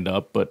signed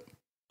up, but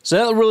so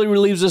that really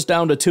relieves us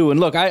down to two. And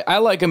look, I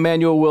like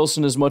Emmanuel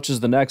Wilson as much as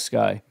the next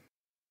guy,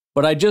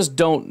 but I just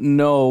don't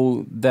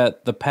know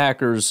that the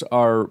Packers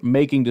are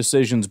making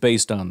decisions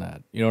based on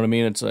that. You know what I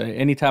mean? It's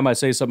anytime I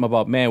say something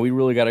about, man, we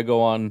really got to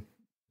go on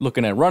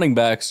looking at running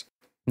backs,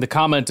 the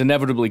comment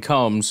inevitably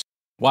comes,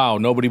 wow,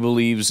 nobody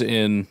believes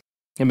in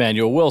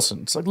Emmanuel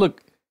Wilson. It's like,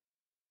 look,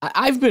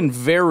 I've been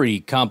very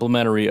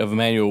complimentary of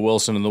Emmanuel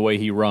Wilson and the way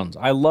he runs.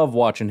 I love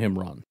watching him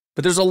run.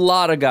 But there's a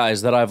lot of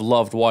guys that I've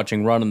loved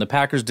watching run, and the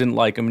Packers didn't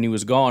like him, and he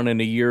was gone in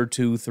a year,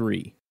 2,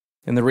 3.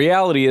 And the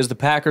reality is the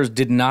Packers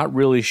did not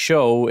really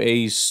show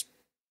a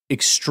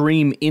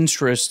extreme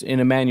interest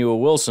in Emmanuel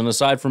Wilson,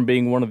 aside from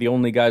being one of the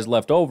only guys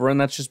left over, and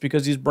that's just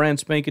because he's brand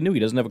spanking new. He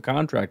doesn't have a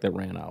contract that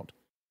ran out.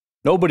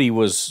 Nobody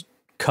was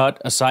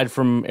cut aside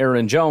from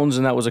Aaron Jones,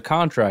 and that was a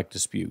contract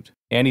dispute.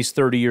 And he's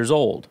 30 years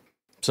old.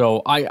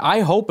 So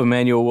I hope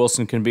Emmanuel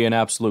Wilson can be an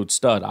absolute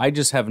stud. I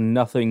just have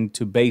nothing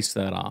to base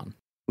that on.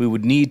 We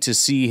would need to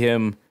see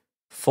him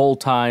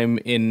full-time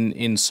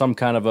in some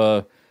kind of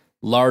a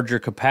larger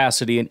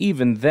capacity. And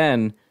even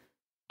then,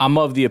 I'm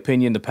of the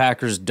opinion the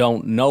Packers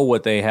don't know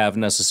what they have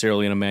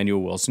necessarily in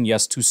Emmanuel Wilson.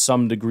 Yes, to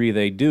some degree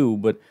they do,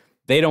 but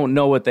they don't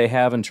know what they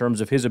have in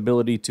terms of his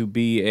ability to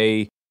be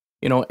a,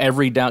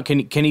 every down.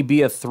 Can he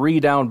be a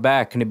 3-down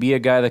back? Can he be a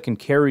guy that can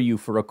carry you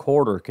for a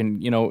quarter?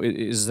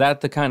 Is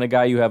that the kind of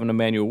guy you have in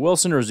Emmanuel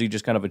Wilson, or is he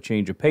just kind of a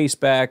change of pace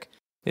back?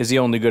 Is he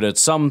only good at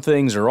some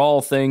things or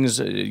all things?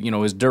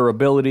 His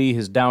durability,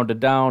 his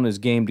down-to-down, his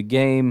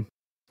game-to-game.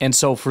 And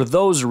so for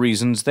those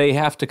reasons, they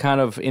have to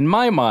kind of, in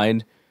my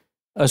mind,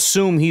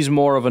 assume he's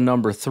more of a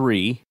number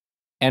 3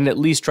 and at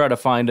least try to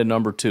find a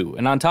number 2.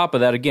 And on top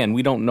of that, again,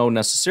 we don't know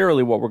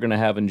necessarily what we're going to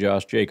have in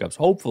Josh Jacobs.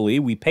 Hopefully,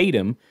 we paid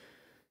him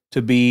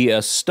to be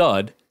a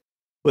stud,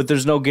 but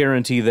there's no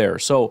guarantee there.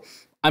 So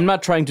I'm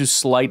not trying to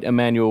slight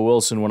Emmanuel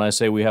Wilson when I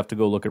say we have to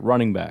go look at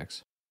running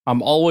backs.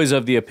 I'm always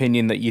of the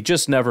opinion that you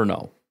just never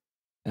know.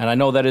 And I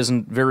know that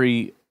isn't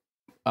a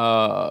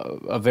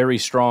very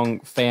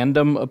strong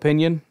fandom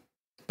opinion,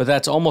 but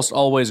that's almost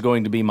always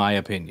going to be my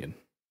opinion.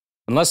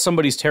 Unless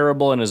somebody's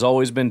terrible and has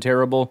always been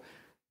terrible,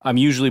 I'm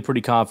usually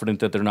pretty confident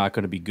that they're not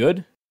going to be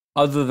good.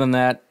 Other than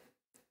that,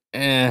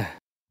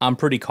 I'm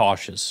pretty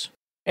cautious.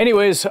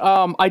 Anyways,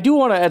 I do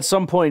want to at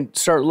some point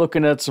start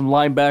looking at some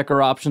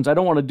linebacker options. I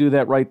don't want to do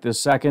that right this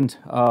second.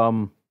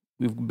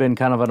 We've been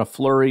kind of in a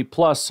flurry.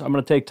 Plus, I'm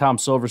going to take Tom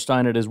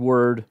Silverstein at his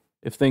word.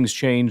 If things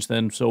change,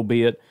 then so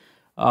be it.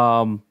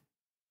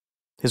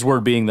 His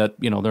word being that,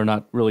 they're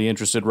not really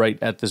interested right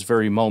at this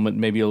very moment,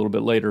 maybe a little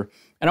bit later.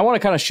 And I want to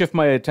kind of shift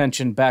my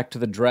attention back to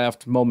the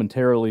draft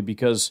momentarily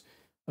because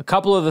a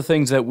couple of the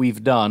things that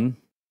we've done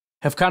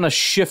have kind of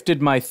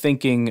shifted my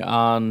thinking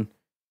on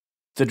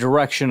the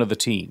direction of the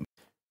team.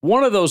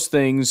 One of those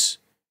things,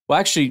 well,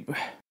 actually,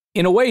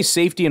 in a way,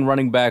 safety and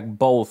running back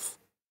both,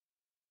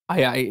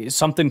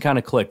 something kind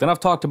of clicked. And I've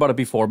talked about it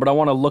before, but I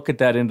want to look at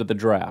that into the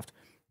draft.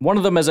 One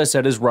of them, as I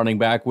said, is running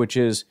back, which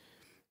is,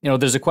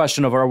 there's a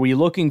question of, are we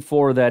looking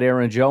for that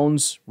Aaron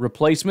Jones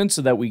replacement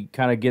so that we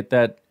kind of get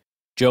that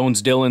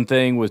Jones-Dillon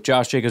thing with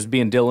Josh Jacobs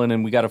being Dillon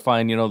and we got to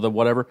find, the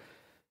whatever.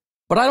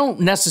 But I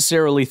don't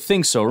necessarily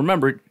think so.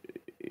 Remember,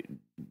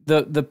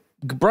 the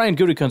Brian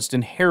Gutekunst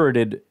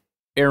inherited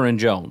Aaron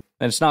Jones.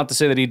 And it's not to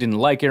say that he didn't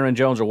like Aaron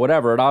Jones or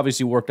whatever. It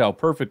obviously worked out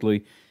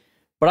perfectly.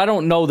 But I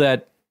don't know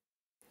that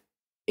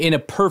in a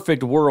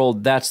perfect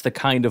world, that's the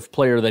kind of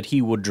player that he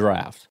would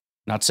draft.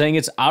 Not saying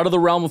it's out of the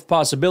realm of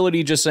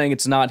possibility, just saying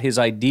it's not his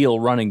ideal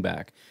running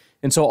back.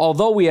 And so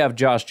although we have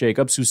Josh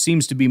Jacobs, who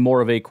seems to be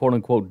more of a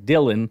quote-unquote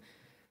Dillon,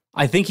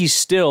 I think he's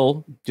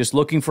still just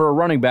looking for a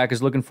running back,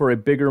 is looking for a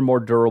bigger, more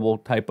durable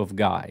type of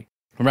guy.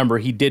 Remember,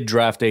 he did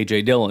draft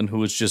A.J. Dillon, who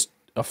was just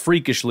a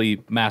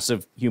freakishly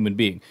massive human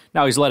being.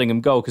 Now he's letting him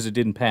go because it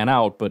didn't pan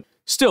out, but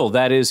still,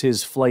 that is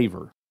his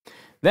flavor.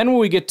 Then when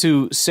we get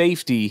to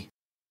safety,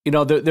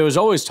 there was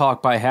always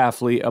talk by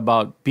Hafley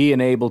about being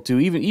able to,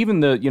 even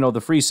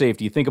the free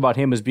safety, you think about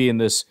him as being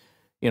this,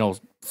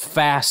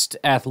 fast,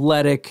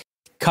 athletic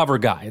cover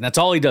guy. And that's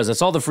all he does.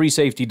 That's all the free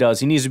safety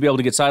does. He needs to be able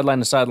to get sideline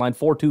to sideline,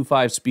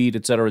 4.25 speed,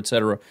 et cetera, et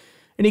cetera.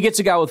 And he gets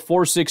a guy with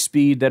 4.6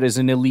 speed that is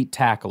an elite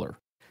tackler.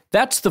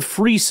 That's the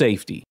free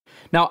safety.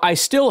 Now, I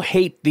still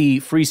hate the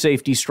free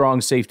safety, strong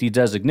safety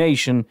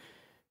designation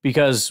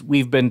because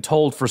we've been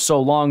told for so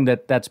long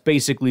that that's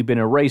basically been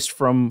erased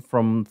from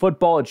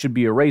football. It should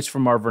be erased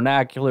from our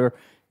vernacular.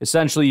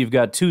 Essentially, you've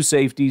got two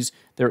safeties.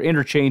 They're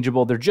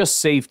interchangeable. They're just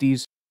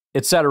safeties,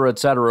 et cetera, et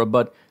cetera.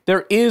 But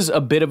there is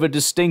a bit of a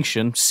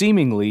distinction,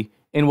 seemingly,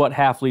 in what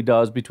Hafley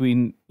does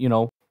between,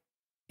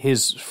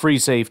 his free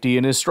safety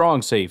and his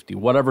strong safety.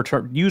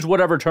 Use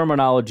whatever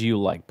terminology you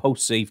like.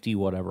 Post safety,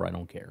 whatever, I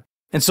don't care.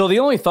 And so the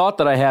only thought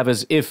that I have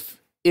is if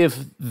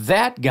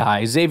that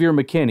guy, Xavier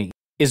McKinney,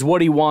 is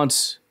what he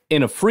wants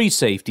in a free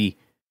safety,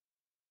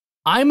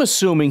 I'm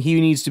assuming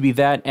he needs to be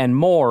that and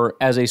more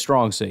as a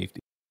strong safety.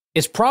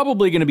 It's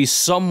probably going to be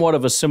somewhat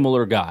of a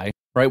similar guy,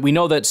 right? We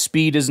know that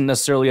speed isn't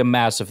necessarily a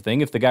massive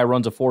thing. If the guy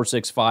runs a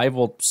 4.65,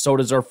 well, so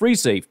does our free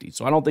safety.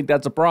 So I don't think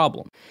that's a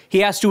problem. He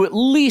has to at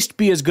least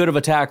be as good of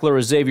a tackler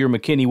as Xavier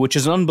McKinney, which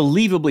is an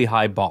unbelievably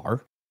high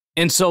bar.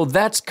 And so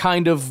that's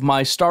kind of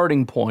my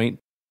starting point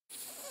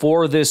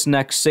for this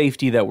next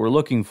safety that we're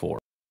looking for.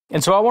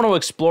 And so I want to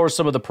explore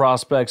some of the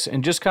prospects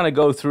and just kind of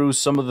go through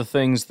some of the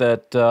things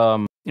that,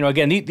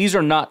 again, these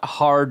are not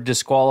hard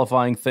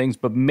disqualifying things,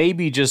 but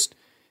maybe just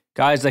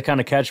guys that kind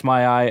of catch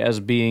my eye as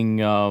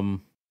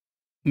being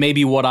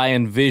maybe what I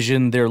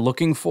envision they're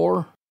looking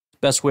for.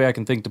 Best way I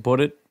can think to put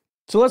it.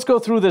 So let's go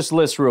through this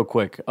list real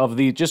quick of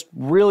the just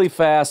really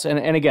fast.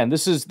 And again,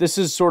 this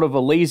is sort of a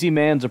lazy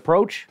man's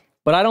approach,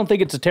 but I don't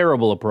think it's a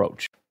terrible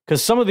approach.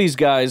 Because some of these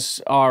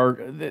guys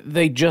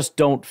they just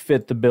don't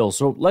fit the bill.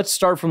 So let's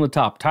start from the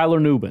top.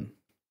 Tyler Nubin.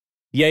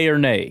 Yay or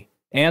nay?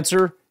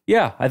 Answer,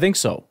 yeah, I think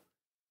so.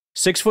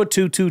 6'2",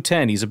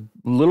 210. He's a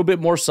little bit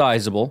more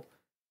sizable.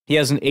 He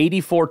has an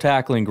 84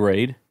 tackling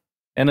grade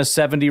and a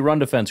 70 run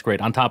defense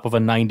grade on top of a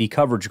 90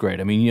 coverage grade.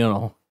 I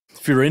mean,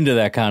 if you're into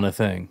that kind of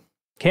thing.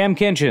 Cam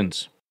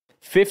Kinchins.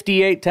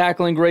 58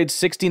 tackling grade,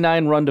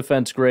 69 run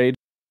defense grade.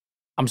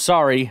 I'm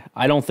sorry,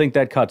 I don't think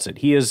that cuts it.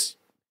 He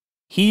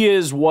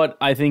is what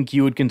I think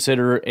you would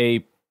consider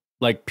a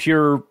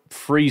pure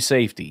free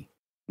safety.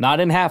 Not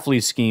in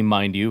Hafley's scheme,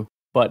 mind you,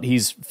 but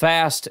he's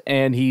fast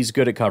and he's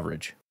good at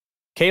coverage.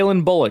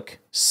 Kalen Bullock,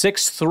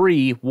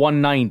 6'3",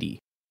 190.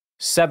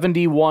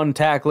 71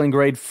 tackling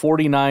grade,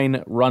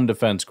 49 run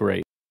defense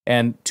grade.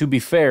 And to be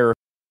fair,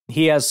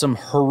 he has some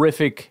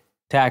horrific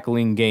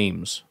tackling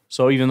games.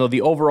 So even though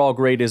the overall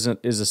grade is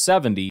a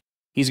 70,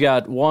 he's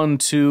got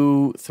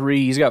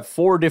he's got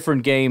 4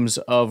 different games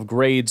of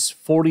grades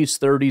 40s,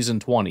 30s,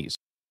 and 20s.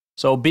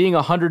 So being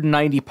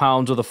 190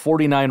 pounds with a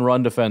 49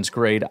 run defense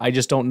grade, I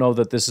just don't know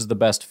that this is the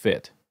best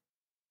fit.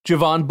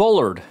 Javon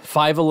Bullard,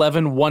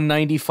 5'11",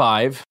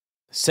 195,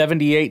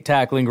 78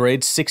 tackling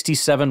grade,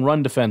 67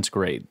 run defense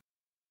grade.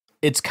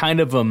 It's kind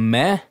of a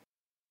meh,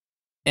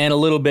 and a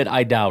little bit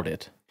I doubt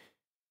it.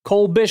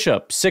 Cole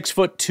Bishop,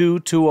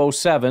 6'2",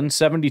 207,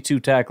 72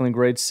 tackling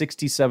grade,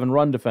 67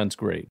 run defense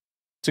grade.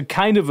 It's a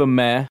kind of a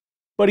meh,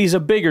 but he's a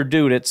bigger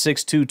dude at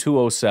 6'2",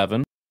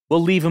 207.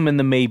 We'll leave him in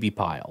the maybe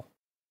pile.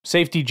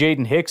 Safety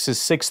Jaden Hicks is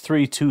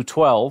 6'3",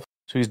 212,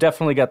 so he's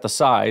definitely got the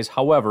size.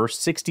 However,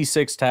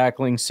 66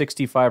 tackling,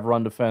 65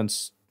 run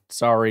defense.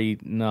 Sorry,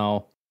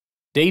 no.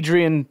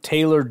 Dadrian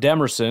Taylor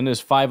Demerson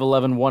is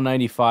 5'11",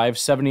 195,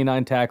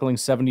 79 tackling,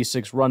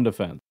 76 run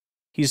defense.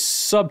 He's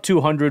sub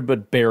 200,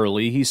 but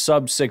barely. He's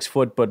sub 6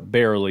 foot, but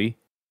barely.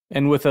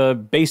 And with a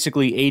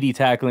basically 80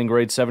 tackling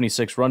grade,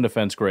 76 run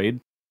defense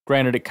grade.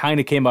 Granted, it kind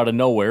of came out of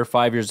nowhere.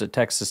 5 years at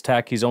Texas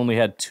Tech. He's only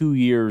had 2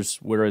 years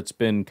where it's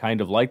been kind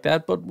of like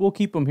that, but we'll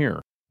keep him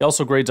here. He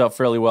also grades out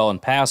fairly well in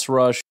pass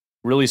rush,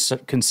 really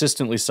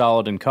consistently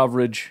solid in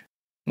coverage.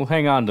 We'll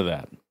hang on to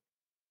that.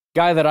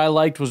 Guy that I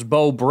liked was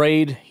Bo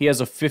Braid. He has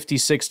a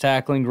 56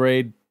 tackling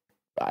grade.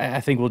 I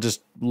think we'll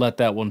just let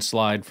that one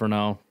slide for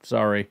now.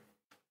 Sorry.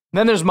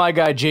 Then there's my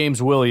guy,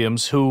 James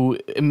Williams, who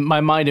my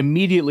mind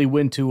immediately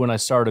went to when I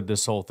started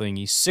this whole thing.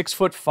 He's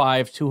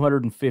 6'5",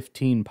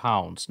 215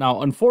 pounds.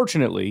 Now,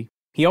 unfortunately,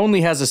 he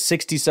only has a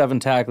 67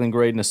 tackling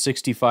grade and a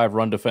 65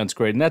 run defense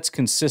grade, and that's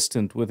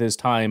consistent with his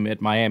time at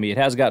Miami. It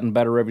has gotten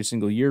better every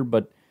single year,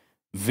 but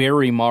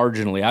very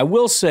marginally. I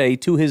will say,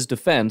 to his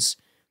defense,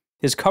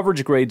 his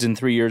coverage grades in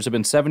 3 years have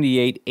been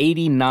 78,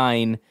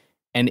 89,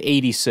 and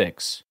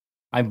 86.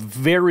 I'm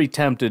very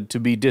tempted to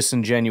be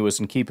disingenuous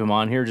and keep him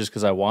on here just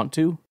because I want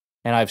to.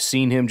 And I've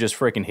seen him just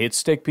freaking hit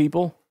stick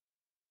people.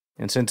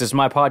 And since it's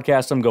my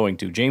podcast, I'm going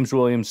to. James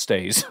Williams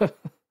stays.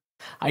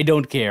 I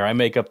don't care. I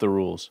make up the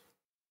rules.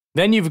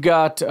 Then you've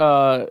got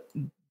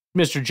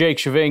Mr. Jake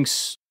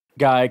Shavink's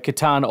guy,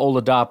 Katan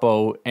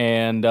Oladapo.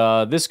 And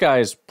this guy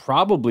is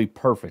probably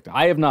perfect.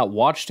 I have not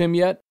watched him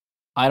yet.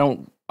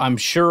 I'm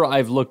sure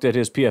I've looked at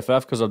his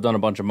PFF because I've done a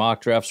bunch of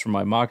mock drafts for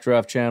my mock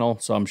draft channel.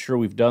 So I'm sure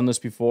we've done this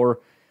before.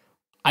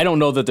 I don't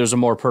know that there's a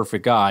more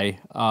perfect guy.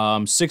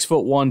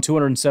 6'1",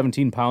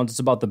 217 pounds. It's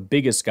about the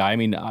biggest guy. I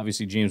mean,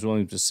 obviously James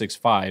Williams is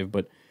 6'5",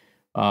 but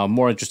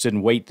more interested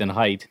in weight than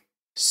height.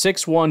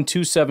 6'1",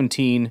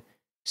 217,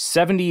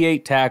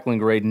 78 tackling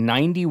grade,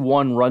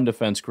 91 run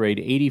defense grade,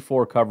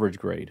 84 coverage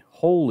grade.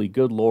 Holy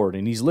good Lord.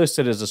 And he's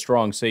listed as a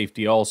strong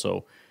safety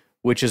also,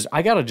 which is,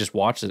 I got to just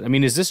watch this. I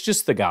mean, is this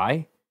just the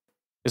guy?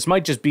 This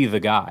might just be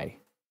the guy.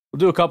 We'll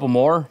do a couple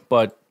more,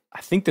 but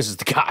I think this is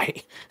the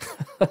guy.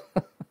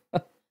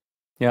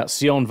 Yeah,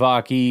 Sion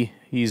Vaki,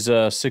 he's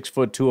 6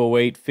 foot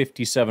 208,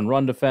 57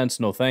 run defense.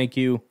 No, thank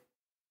you.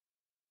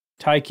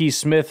 Tyke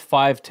Smith,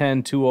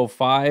 5'10",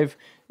 205.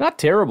 Not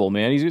terrible,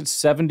 man. He's got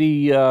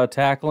 70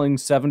 tackling,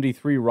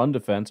 73 run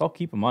defense. I'll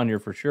keep him on here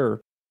for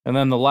sure. And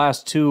then the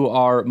last two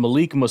are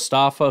Malik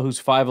Mustafa,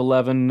 who's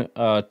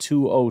 5'11",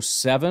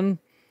 207.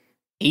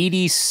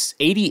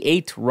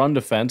 88 run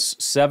defense,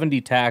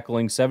 70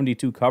 tackling,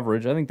 72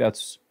 coverage. I think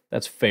that's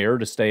fair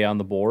to stay on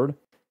the board.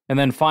 And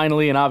then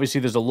finally, and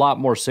obviously there's a lot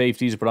more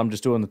safeties, but I'm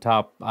just doing the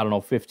top,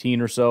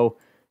 15 or so.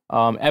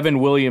 Evan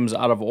Williams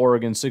out of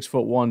Oregon,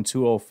 6'1",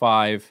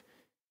 205.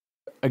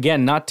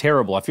 Again, not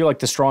terrible. I feel like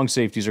the strong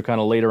safeties are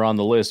kind of later on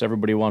the list.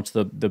 Everybody wants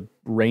the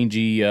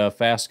rangy,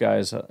 fast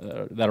guys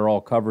that are all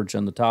coverage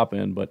on the top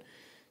end. But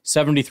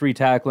 73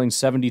 tackling,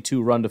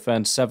 72 run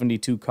defense,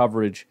 72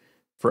 coverage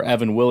for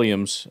Evan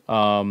Williams.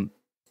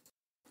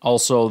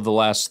 Also, the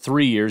last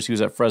 3 years, he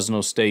was at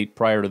Fresno State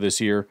prior to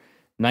this year.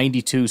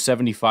 92,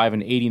 75,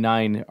 and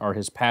 89 are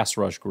his pass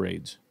rush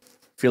grades.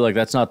 I feel like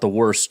that's not the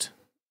worst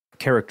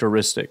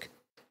characteristic.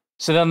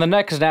 So then the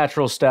next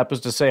natural step is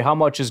to say how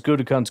much is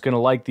Gutekunst going to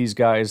like these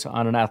guys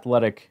on an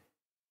athletic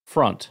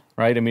front,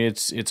 right? I mean,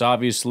 it's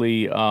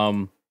obviously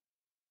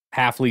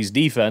Hafley's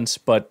defense,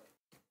 but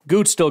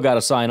Goot still got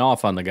to sign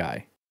off on the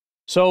guy.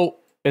 So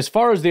as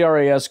far as the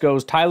RAS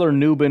goes, Tyler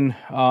Nubin,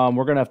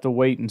 we're going to have to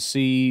wait and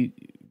see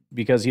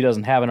because he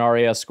doesn't have an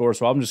RAS score,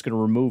 so I'm just going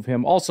to remove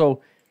him.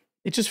 Also,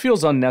 it just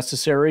feels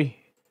unnecessary,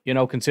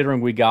 considering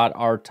we got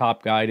our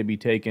top guy to be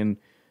taken,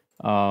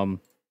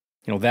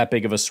 that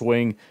big of a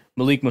swing.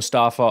 Malik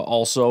Mustafa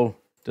also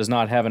does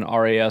not have an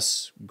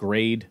RAS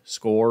grade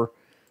score.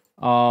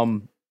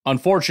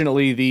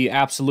 Unfortunately, the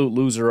absolute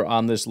loser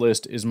on this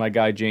list is my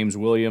guy James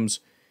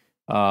Williams.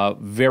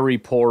 Very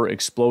poor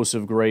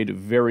explosive grade,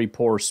 very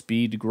poor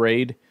speed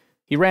grade.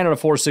 He ran at a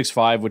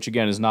 4.65, which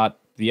again is not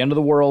the end of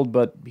the world,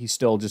 but he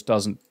still just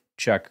doesn't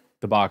check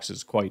the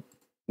boxes quite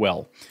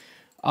well.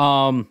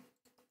 Evan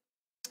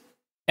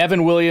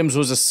Williams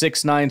was a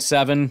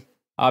 6.97.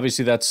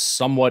 Obviously, that's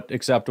somewhat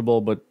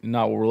acceptable, but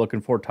not what we're looking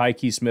for.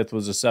 Tyke Smith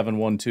was a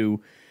 7.12.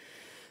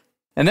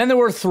 And then there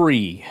were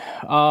three.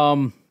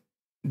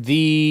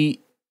 The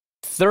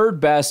third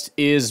best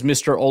is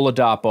Mr.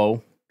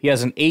 Oladapo. He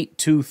has an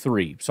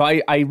 8.23. So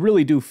I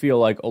really do feel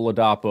like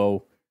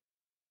Oladapo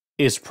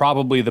is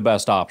probably the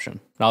best option.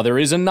 Now, there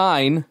is a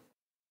 9,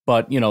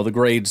 but, the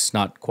grade's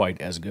not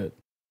quite as good.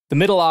 The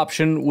middle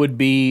option would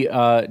be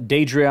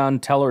Dadrian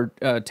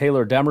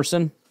Taylor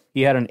Demerson.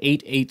 He had an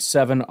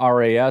 8.87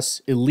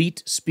 RAS,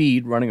 elite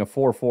speed, running a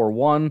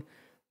 4.41.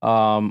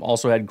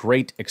 Also had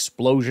great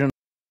explosion,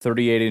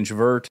 38-inch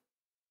vert.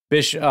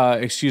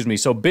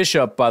 So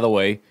Bishop, by the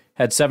way,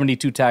 had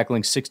 72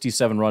 tackling,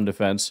 67 run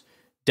defense.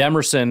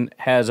 Demerson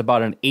has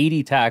about an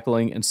 80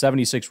 tackling and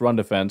 76 run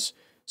defense.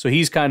 So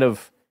he's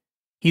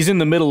in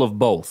the middle of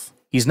both.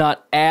 He's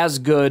not as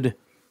good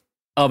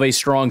of a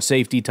strong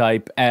safety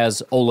type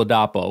as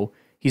Oladapo.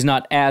 He's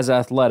not as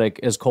athletic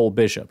as Cole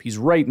Bishop. He's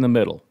right in the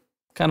middle.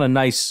 Kind of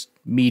nice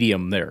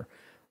medium there.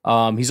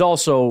 He's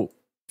also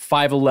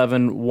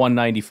 5'11",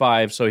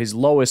 195, so his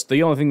lowest,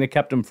 the only thing that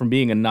kept him from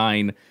being a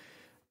 9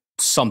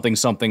 something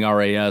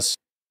RAS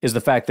is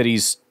the fact that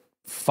he's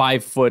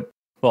 5 foot,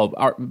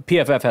 our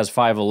PFF has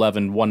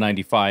 5'11",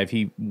 195.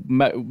 He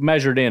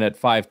measured in at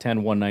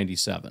 5'10",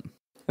 197.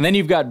 And then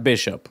you've got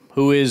Bishop,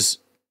 who is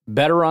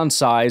better on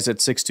size at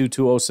 6'2",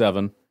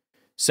 207.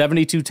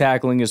 72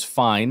 tackling is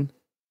fine.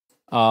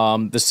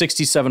 The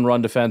 67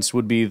 run defense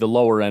would be the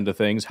lower end of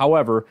things.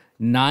 However,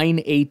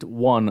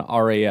 9.81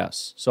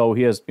 RAS. So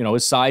he has,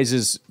 his size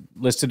is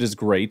listed as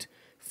great.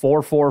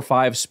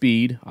 4.45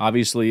 speed,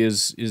 obviously,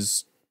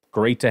 is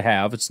great to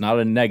have. It's not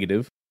a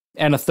negative.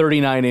 And a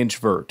 39-inch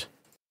vert.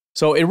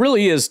 So it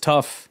really is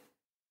tough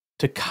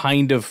to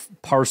kind of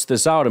parse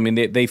this out. I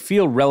mean, they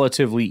feel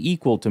relatively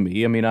equal to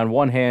me. I mean, on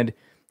one hand,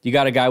 you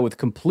got a guy with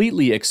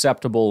completely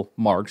acceptable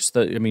marks.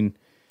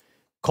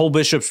 Cole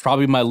Bishop's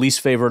probably my least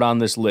favorite on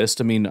this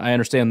list. I mean, I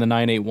understand the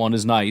 9.81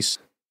 is nice.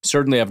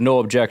 Certainly have no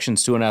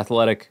objections to an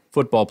athletic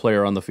football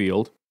player on the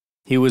field.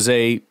 He was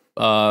a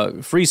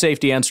free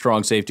safety and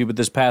strong safety, but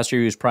this past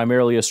year he was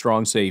primarily a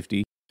strong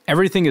safety.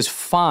 Everything is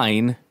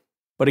fine,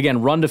 but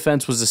again, run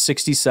defense was a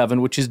 67,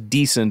 which is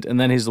decent, and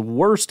then his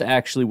worst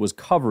actually was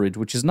coverage,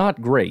 which is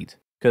not great,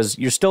 because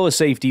you're still a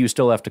safety, you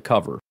still have to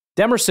cover.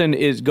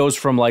 Demerson goes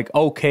from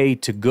okay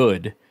to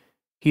good.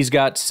 He's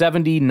got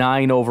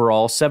 79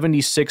 overall,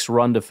 76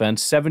 run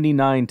defense,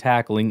 79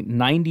 tackling,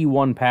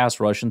 91 pass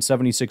rush, and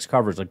 76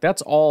 coverage.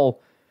 That's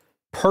all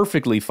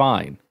perfectly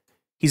fine.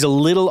 He's a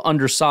little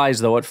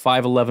undersized, though, at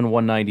 5'11",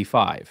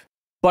 195.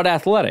 But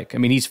athletic. I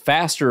mean, he's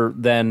faster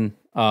than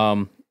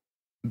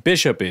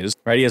Bishop is,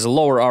 right? He has a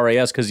lower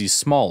RAS because he's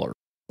smaller.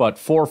 But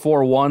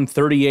 4.41,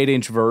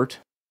 38-inch vert,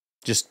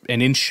 just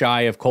an inch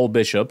shy of Cole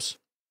Bishop's.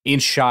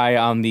 Inch shy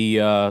on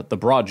the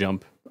broad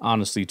jump,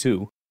 honestly,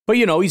 too. But,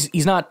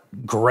 he's not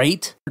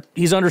great.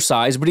 He's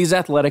undersized, but he's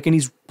athletic and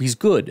he's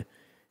good.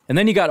 And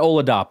then you got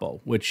Oladapo,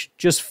 which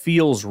just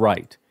feels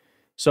right.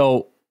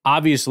 So,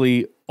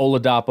 obviously,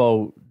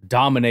 Oladapo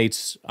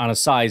dominates on a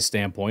size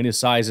standpoint. His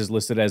size is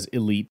listed as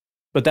elite,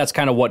 but that's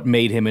kind of what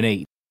made him an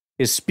 8.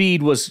 His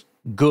speed was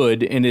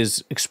good and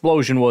his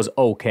explosion was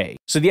okay.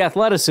 So the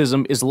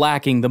athleticism is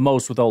lacking the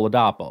most with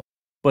Oladapo,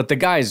 but the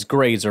guy's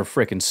grades are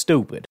freaking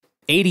stupid.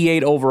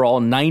 88 overall,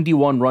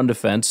 91 run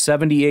defense,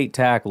 78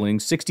 tackling,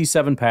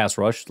 67 pass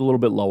rush, a little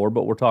bit lower,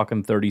 but we're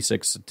talking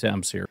 36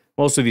 attempts here.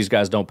 Most of these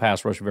guys don't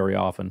pass rush very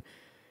often.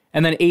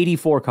 And then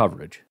 84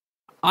 coverage.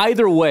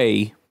 Either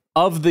way,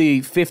 of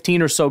the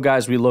 15 or so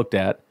guys we looked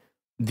at,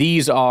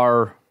 these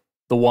are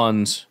the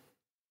ones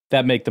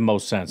that make the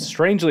most sense.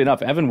 Strangely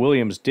enough, Evan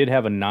Williams did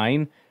have a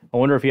 9. I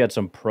wonder if he had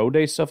some pro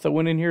day stuff that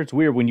went in here. It's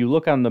weird. When you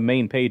look on the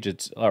main page,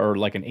 it's or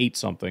like an 8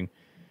 something.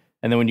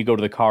 And then when you go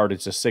to the card,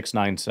 it's a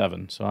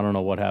 697. So I don't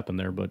know what happened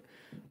there. But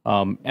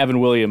Evan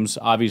Williams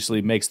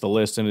obviously makes the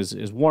list and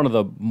is one of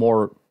the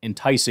more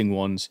enticing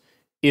ones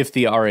if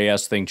the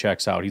RAS thing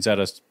checks out. He's at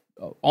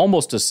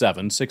almost a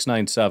 7,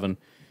 697,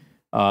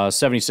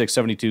 76,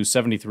 72,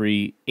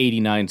 73,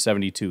 89,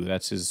 72.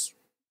 That's his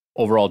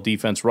overall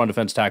defense, run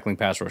defense, tackling,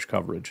 pass rush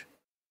coverage.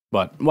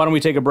 But why don't we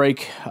take a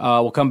break?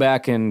 We'll come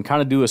back and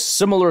kind of do a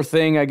similar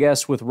thing, I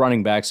guess, with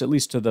running backs, at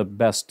least to the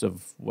best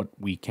of what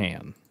we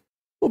can.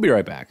 We'll be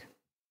right back.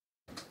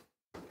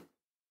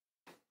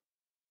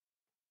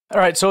 All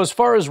right, so as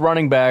far as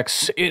running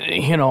backs,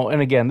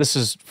 and again, this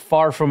is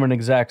far from an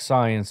exact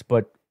science,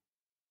 but,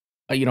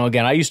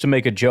 again, I used to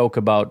make a joke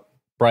about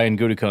Brian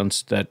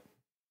Gutekunst that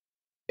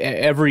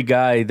every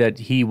guy that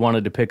he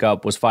wanted to pick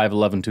up was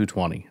 5'11",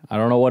 220. I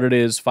don't know what it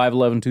is,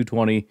 5'11",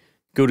 220.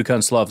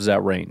 Gutekunst loves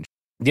that range.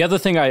 The other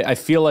thing I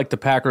feel like the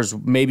Packers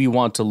maybe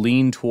want to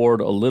lean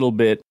toward a little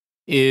bit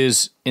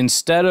is I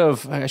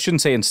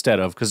shouldn't say instead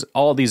of, because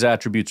all these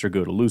attributes are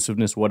good,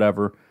 elusiveness,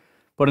 whatever,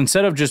 but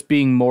instead of just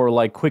being more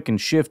like quick and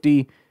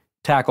shifty,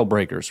 tackle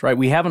breakers, right?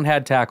 We haven't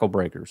had tackle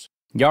breakers.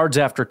 Yards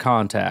after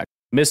contact,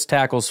 missed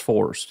tackles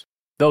forced,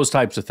 those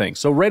types of things.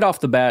 So right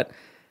off the bat,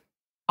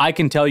 I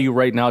can tell you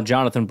right now,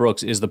 Jonathan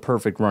Brooks is the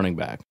perfect running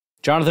back.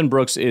 Jonathan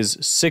Brooks is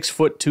 6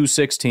 foot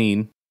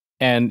 216,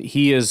 and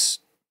he is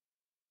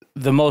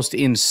the most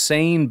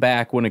insane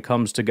back when it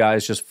comes to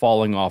guys just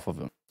falling off of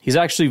him. He's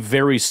actually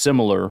very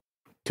similar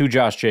to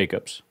Josh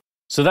Jacobs.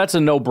 So that's a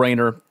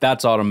no-brainer.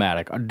 That's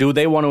automatic. Do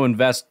they want to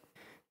invest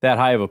that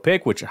high of a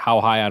pick, which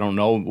how high, I don't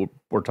know.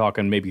 We're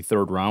talking maybe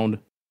 3rd round,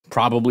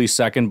 probably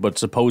 2nd, but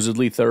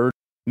supposedly 3rd.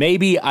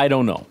 Maybe, I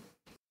don't know.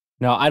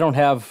 Now, I don't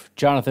have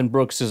Jonathan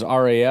Brooks'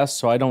 RAS,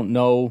 so I don't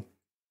know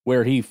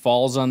where he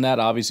falls on that.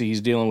 Obviously,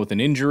 he's dealing with an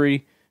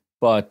injury,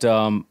 but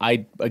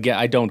I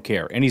don't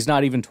care. And he's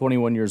not even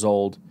 21 years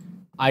old.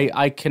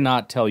 I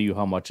cannot tell you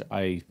how much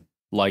I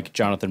like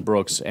Jonathan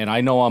Brooks, and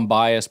I know I'm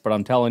biased, but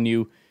I'm telling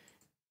you,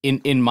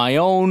 in my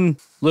own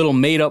little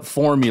made-up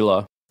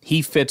formula,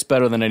 he fits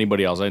better than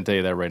anybody else. I can tell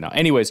you that right now.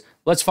 Anyways,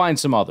 let's find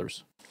some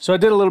others. So I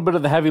did a little bit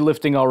of the heavy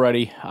lifting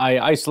already. I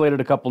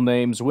isolated a couple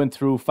names, went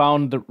through,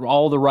 found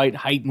all the right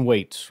height and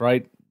weights,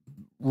 right?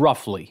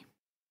 Roughly.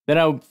 Then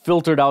I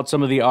filtered out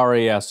some of the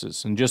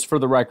RASs. And just for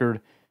the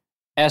record,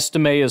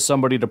 Estime is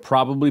somebody to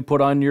probably put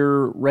on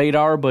your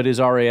radar, but his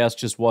RAS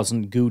just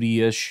wasn't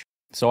Goody-ish,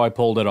 so I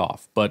pulled it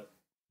off. But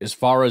as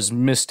far as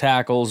missed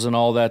tackles and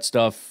all that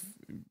stuff,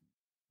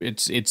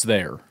 it's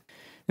there.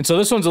 And so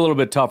this one's a little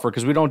bit tougher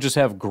because we don't just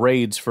have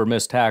grades for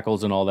missed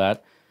tackles and all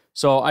that.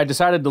 So I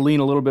decided to lean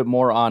a little bit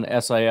more on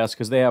SIS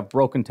because they have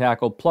broken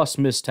tackle plus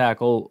missed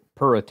tackle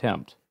per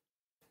attempt.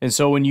 And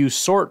so when you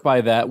sort by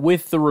that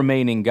with the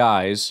remaining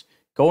guys,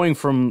 going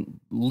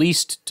from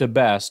least to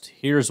best,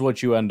 here's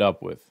what you end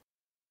up with.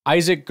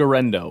 Isaac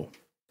Guerendo.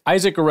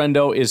 Isaac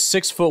Guerendo is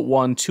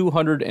 6'1",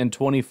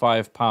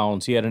 225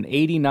 pounds. He had an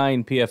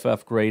 89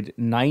 PFF grade,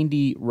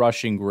 90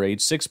 rushing grade,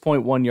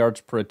 6.1 yards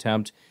per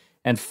attempt,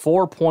 and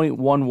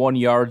 4.11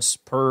 yards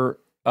per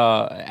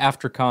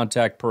after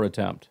contact per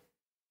attempt,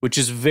 which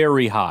is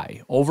very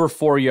high. Over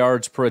 4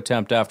 yards per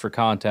attempt after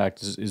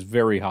contact is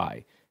very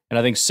high. And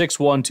I think 6'1",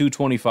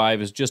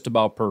 225 is just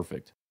about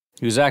perfect.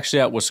 He was actually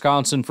at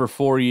Wisconsin for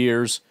 4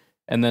 years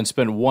and then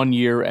spent 1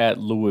 year at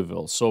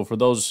Louisville. So for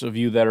those of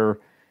you that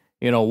are,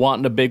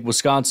 wanting a big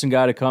Wisconsin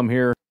guy to come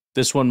here,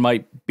 this one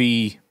might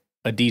be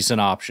a decent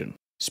option.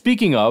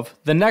 Speaking of,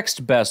 the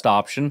next best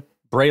option,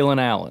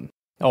 Braylon Allen.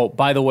 Oh,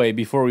 by the way,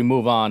 before we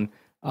move on,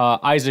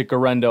 Isaac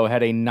Guerendo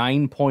had a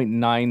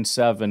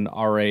 9.97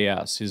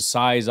 RAS. His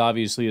size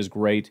obviously is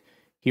great.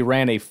 He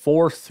ran a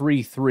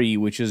 4.33,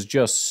 which is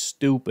just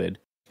stupid,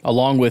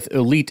 along with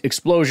elite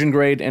explosion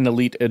grade and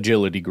elite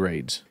agility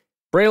grades.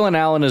 Braylon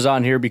Allen is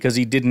on here because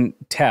he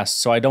didn't test,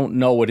 so I don't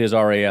know what his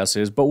RAS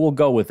is, but we'll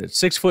go with it.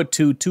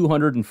 6'2",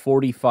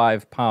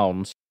 245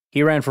 pounds.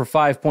 He ran for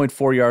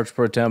 5.4 yards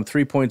per attempt,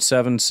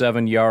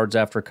 3.77 yards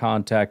after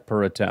contact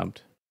per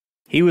attempt.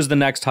 He was the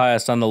next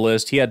highest on the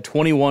list. He had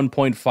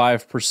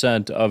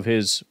 21.5% of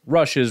his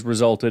rushes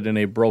resulted in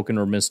a broken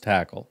or missed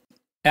tackle.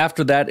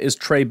 After that is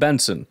Trey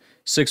Benson,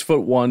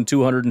 6'1",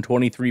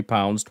 223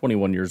 pounds,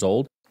 21 years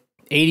old.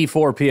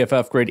 84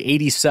 PFF grade,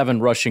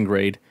 87 rushing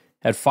grade,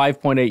 had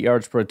 5.8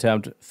 yards per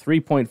attempt,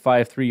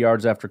 3.53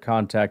 yards after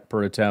contact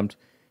per attempt.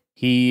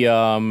 He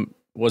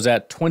was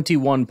at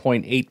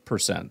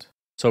 21.8%.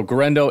 So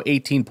Guerrero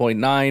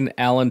 18.9,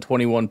 Allen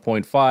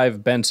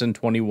 21.5, Benson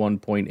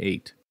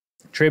 21.8.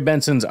 Trey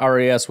Benson's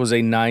RAS was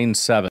a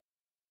 9.7.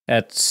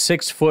 At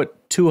 6 foot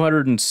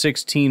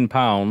 216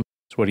 pounds,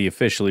 that's what he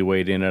officially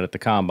weighed in at the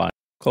combine.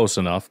 Close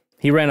enough.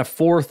 He ran a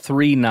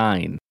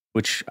 4.39,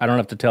 which I don't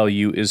have to tell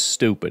you is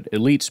stupid.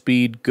 Elite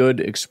speed, good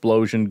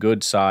explosion,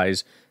 good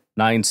size,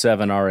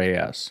 9.7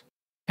 RAS.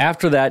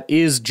 After that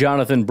is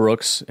Jonathan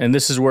Brooks, and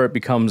this is where it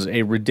becomes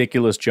a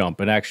ridiculous jump.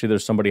 And actually,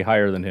 there's somebody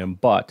higher than him,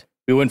 but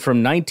we went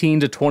from 19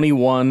 to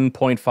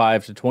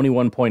 21.5 to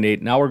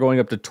 21.8. Now we're going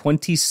up to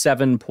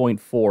 27.4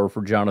 for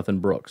Jonathan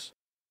Brooks.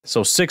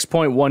 So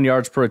 6.1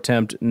 yards per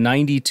attempt,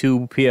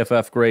 92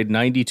 PFF grade,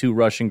 92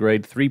 rushing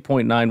grade,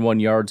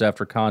 3.91 yards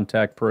after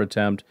contact per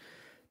attempt,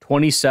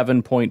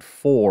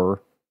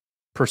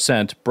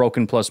 27.4%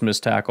 broken plus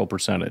missed tackle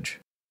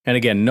percentage. And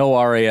again,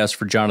 no RAS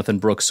for Jonathan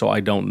Brooks, so I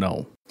don't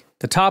know.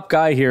 The top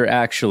guy here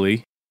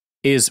actually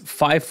is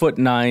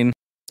 5'9",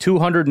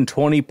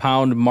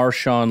 220-pound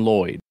Marshawn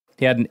Lloyd.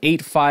 He had an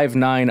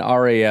 8.59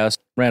 RAS,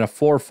 ran a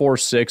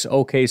 4.46,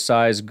 okay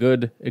size,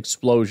 good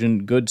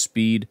explosion, good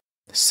speed,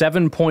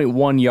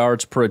 7.1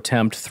 yards per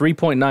attempt,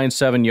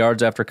 3.97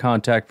 yards after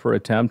contact per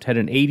attempt, had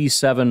an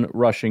 87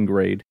 rushing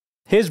grade.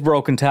 His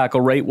broken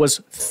tackle rate was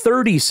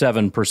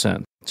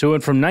 37%. So it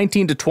went from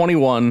 19 to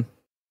 21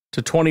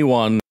 to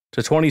 21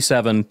 to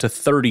 27 to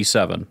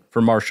 37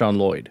 for Marshawn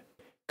Lloyd.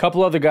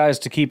 Couple other guys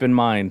to keep in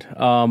mind.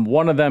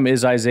 One of them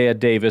is Isaiah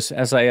Davis.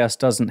 SIS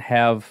doesn't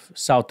have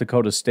South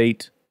Dakota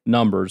State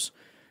numbers,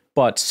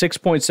 but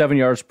 6.7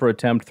 yards per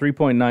attempt,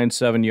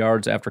 3.97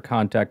 yards after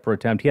contact per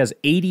attempt. He has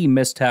 80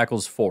 missed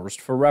tackles forced.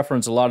 For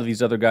reference, a lot of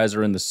these other guys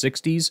are in the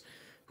 60s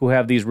who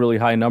have these really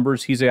high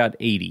numbers. He's got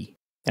 80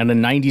 and a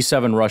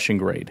 97 rushing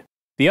grade.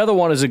 The other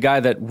one is a guy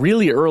that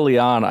really early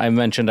on I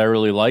mentioned I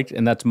really liked,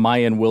 and that's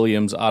Mayan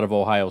Williams out of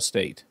Ohio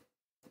State.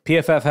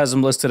 PFF has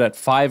him listed at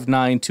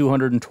 5'9",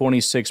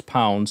 226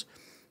 pounds.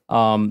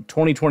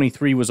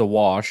 2023 was a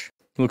wash.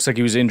 It looks like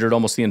he was injured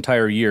almost the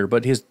entire year,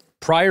 but his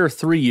prior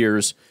 3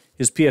 years,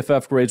 his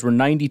PFF grades were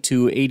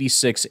 92,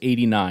 86,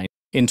 89.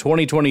 In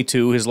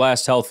 2022, his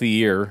last healthy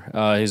year,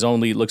 his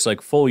only, looks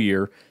like full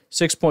year,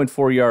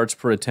 6.4 yards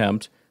per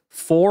attempt,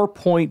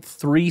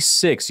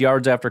 4.36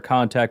 yards after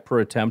contact per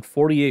attempt,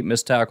 48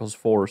 missed tackles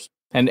forced.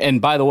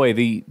 And by the way,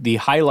 the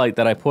highlight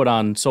that I put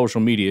on social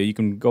media, you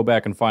can go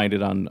back and find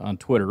it on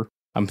Twitter.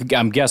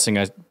 I'm guessing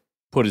I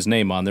put his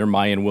name on there,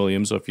 Mayan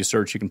Williams, so if you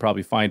search, you can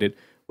probably find it,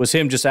 was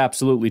him just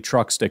absolutely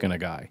truck sticking a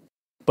guy.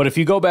 But if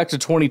you go back to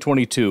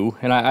 2022,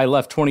 and I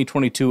left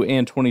 2022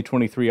 and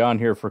 2023 on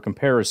here for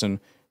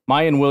comparison,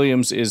 Mayan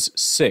Williams is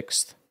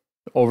 6th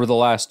over the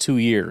last 2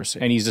 years,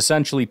 and he's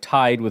essentially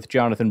tied with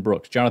Jonathan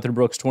Brooks. Jonathan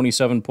Brooks,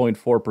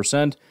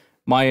 27.4%,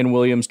 Mayan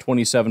Williams,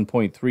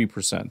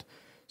 27.3%.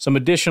 Some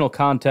additional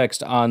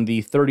context on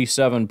the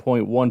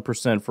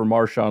 37.1% for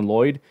Marshawn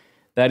Lloyd,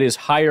 that is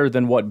higher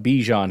than what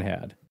Bijan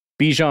had.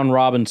 Bijan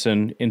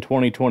Robinson in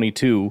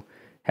 2022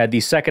 had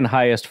the second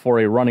highest for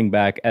a running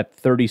back at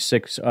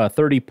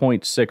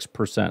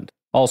 30.6%.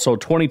 Also,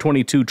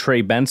 2022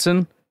 Trey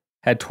Benson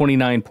had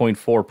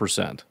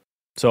 29.4%.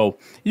 So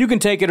you can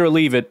take it or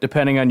leave it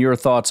depending on your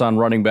thoughts on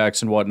running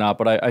backs and whatnot,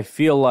 but I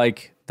feel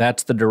like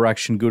that's the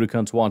direction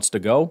Gutekunst wants to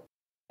go.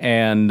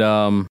 And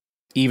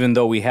even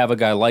though we have a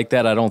guy like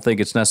that, I don't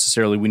think it's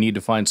necessarily we need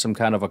to find some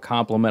kind of a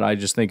compliment. I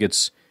just think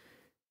it's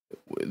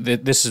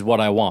this is what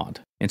I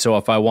want. And so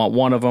if I want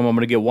one of them, I'm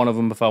going to get one of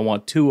them. If I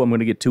want two, I'm going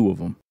to get two of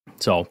them.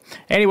 So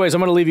anyways, I'm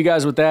going to leave you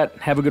guys with that.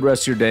 Have a good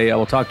rest of your day. I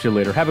will talk to you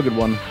later. Have a good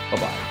one.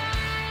 Bye-bye.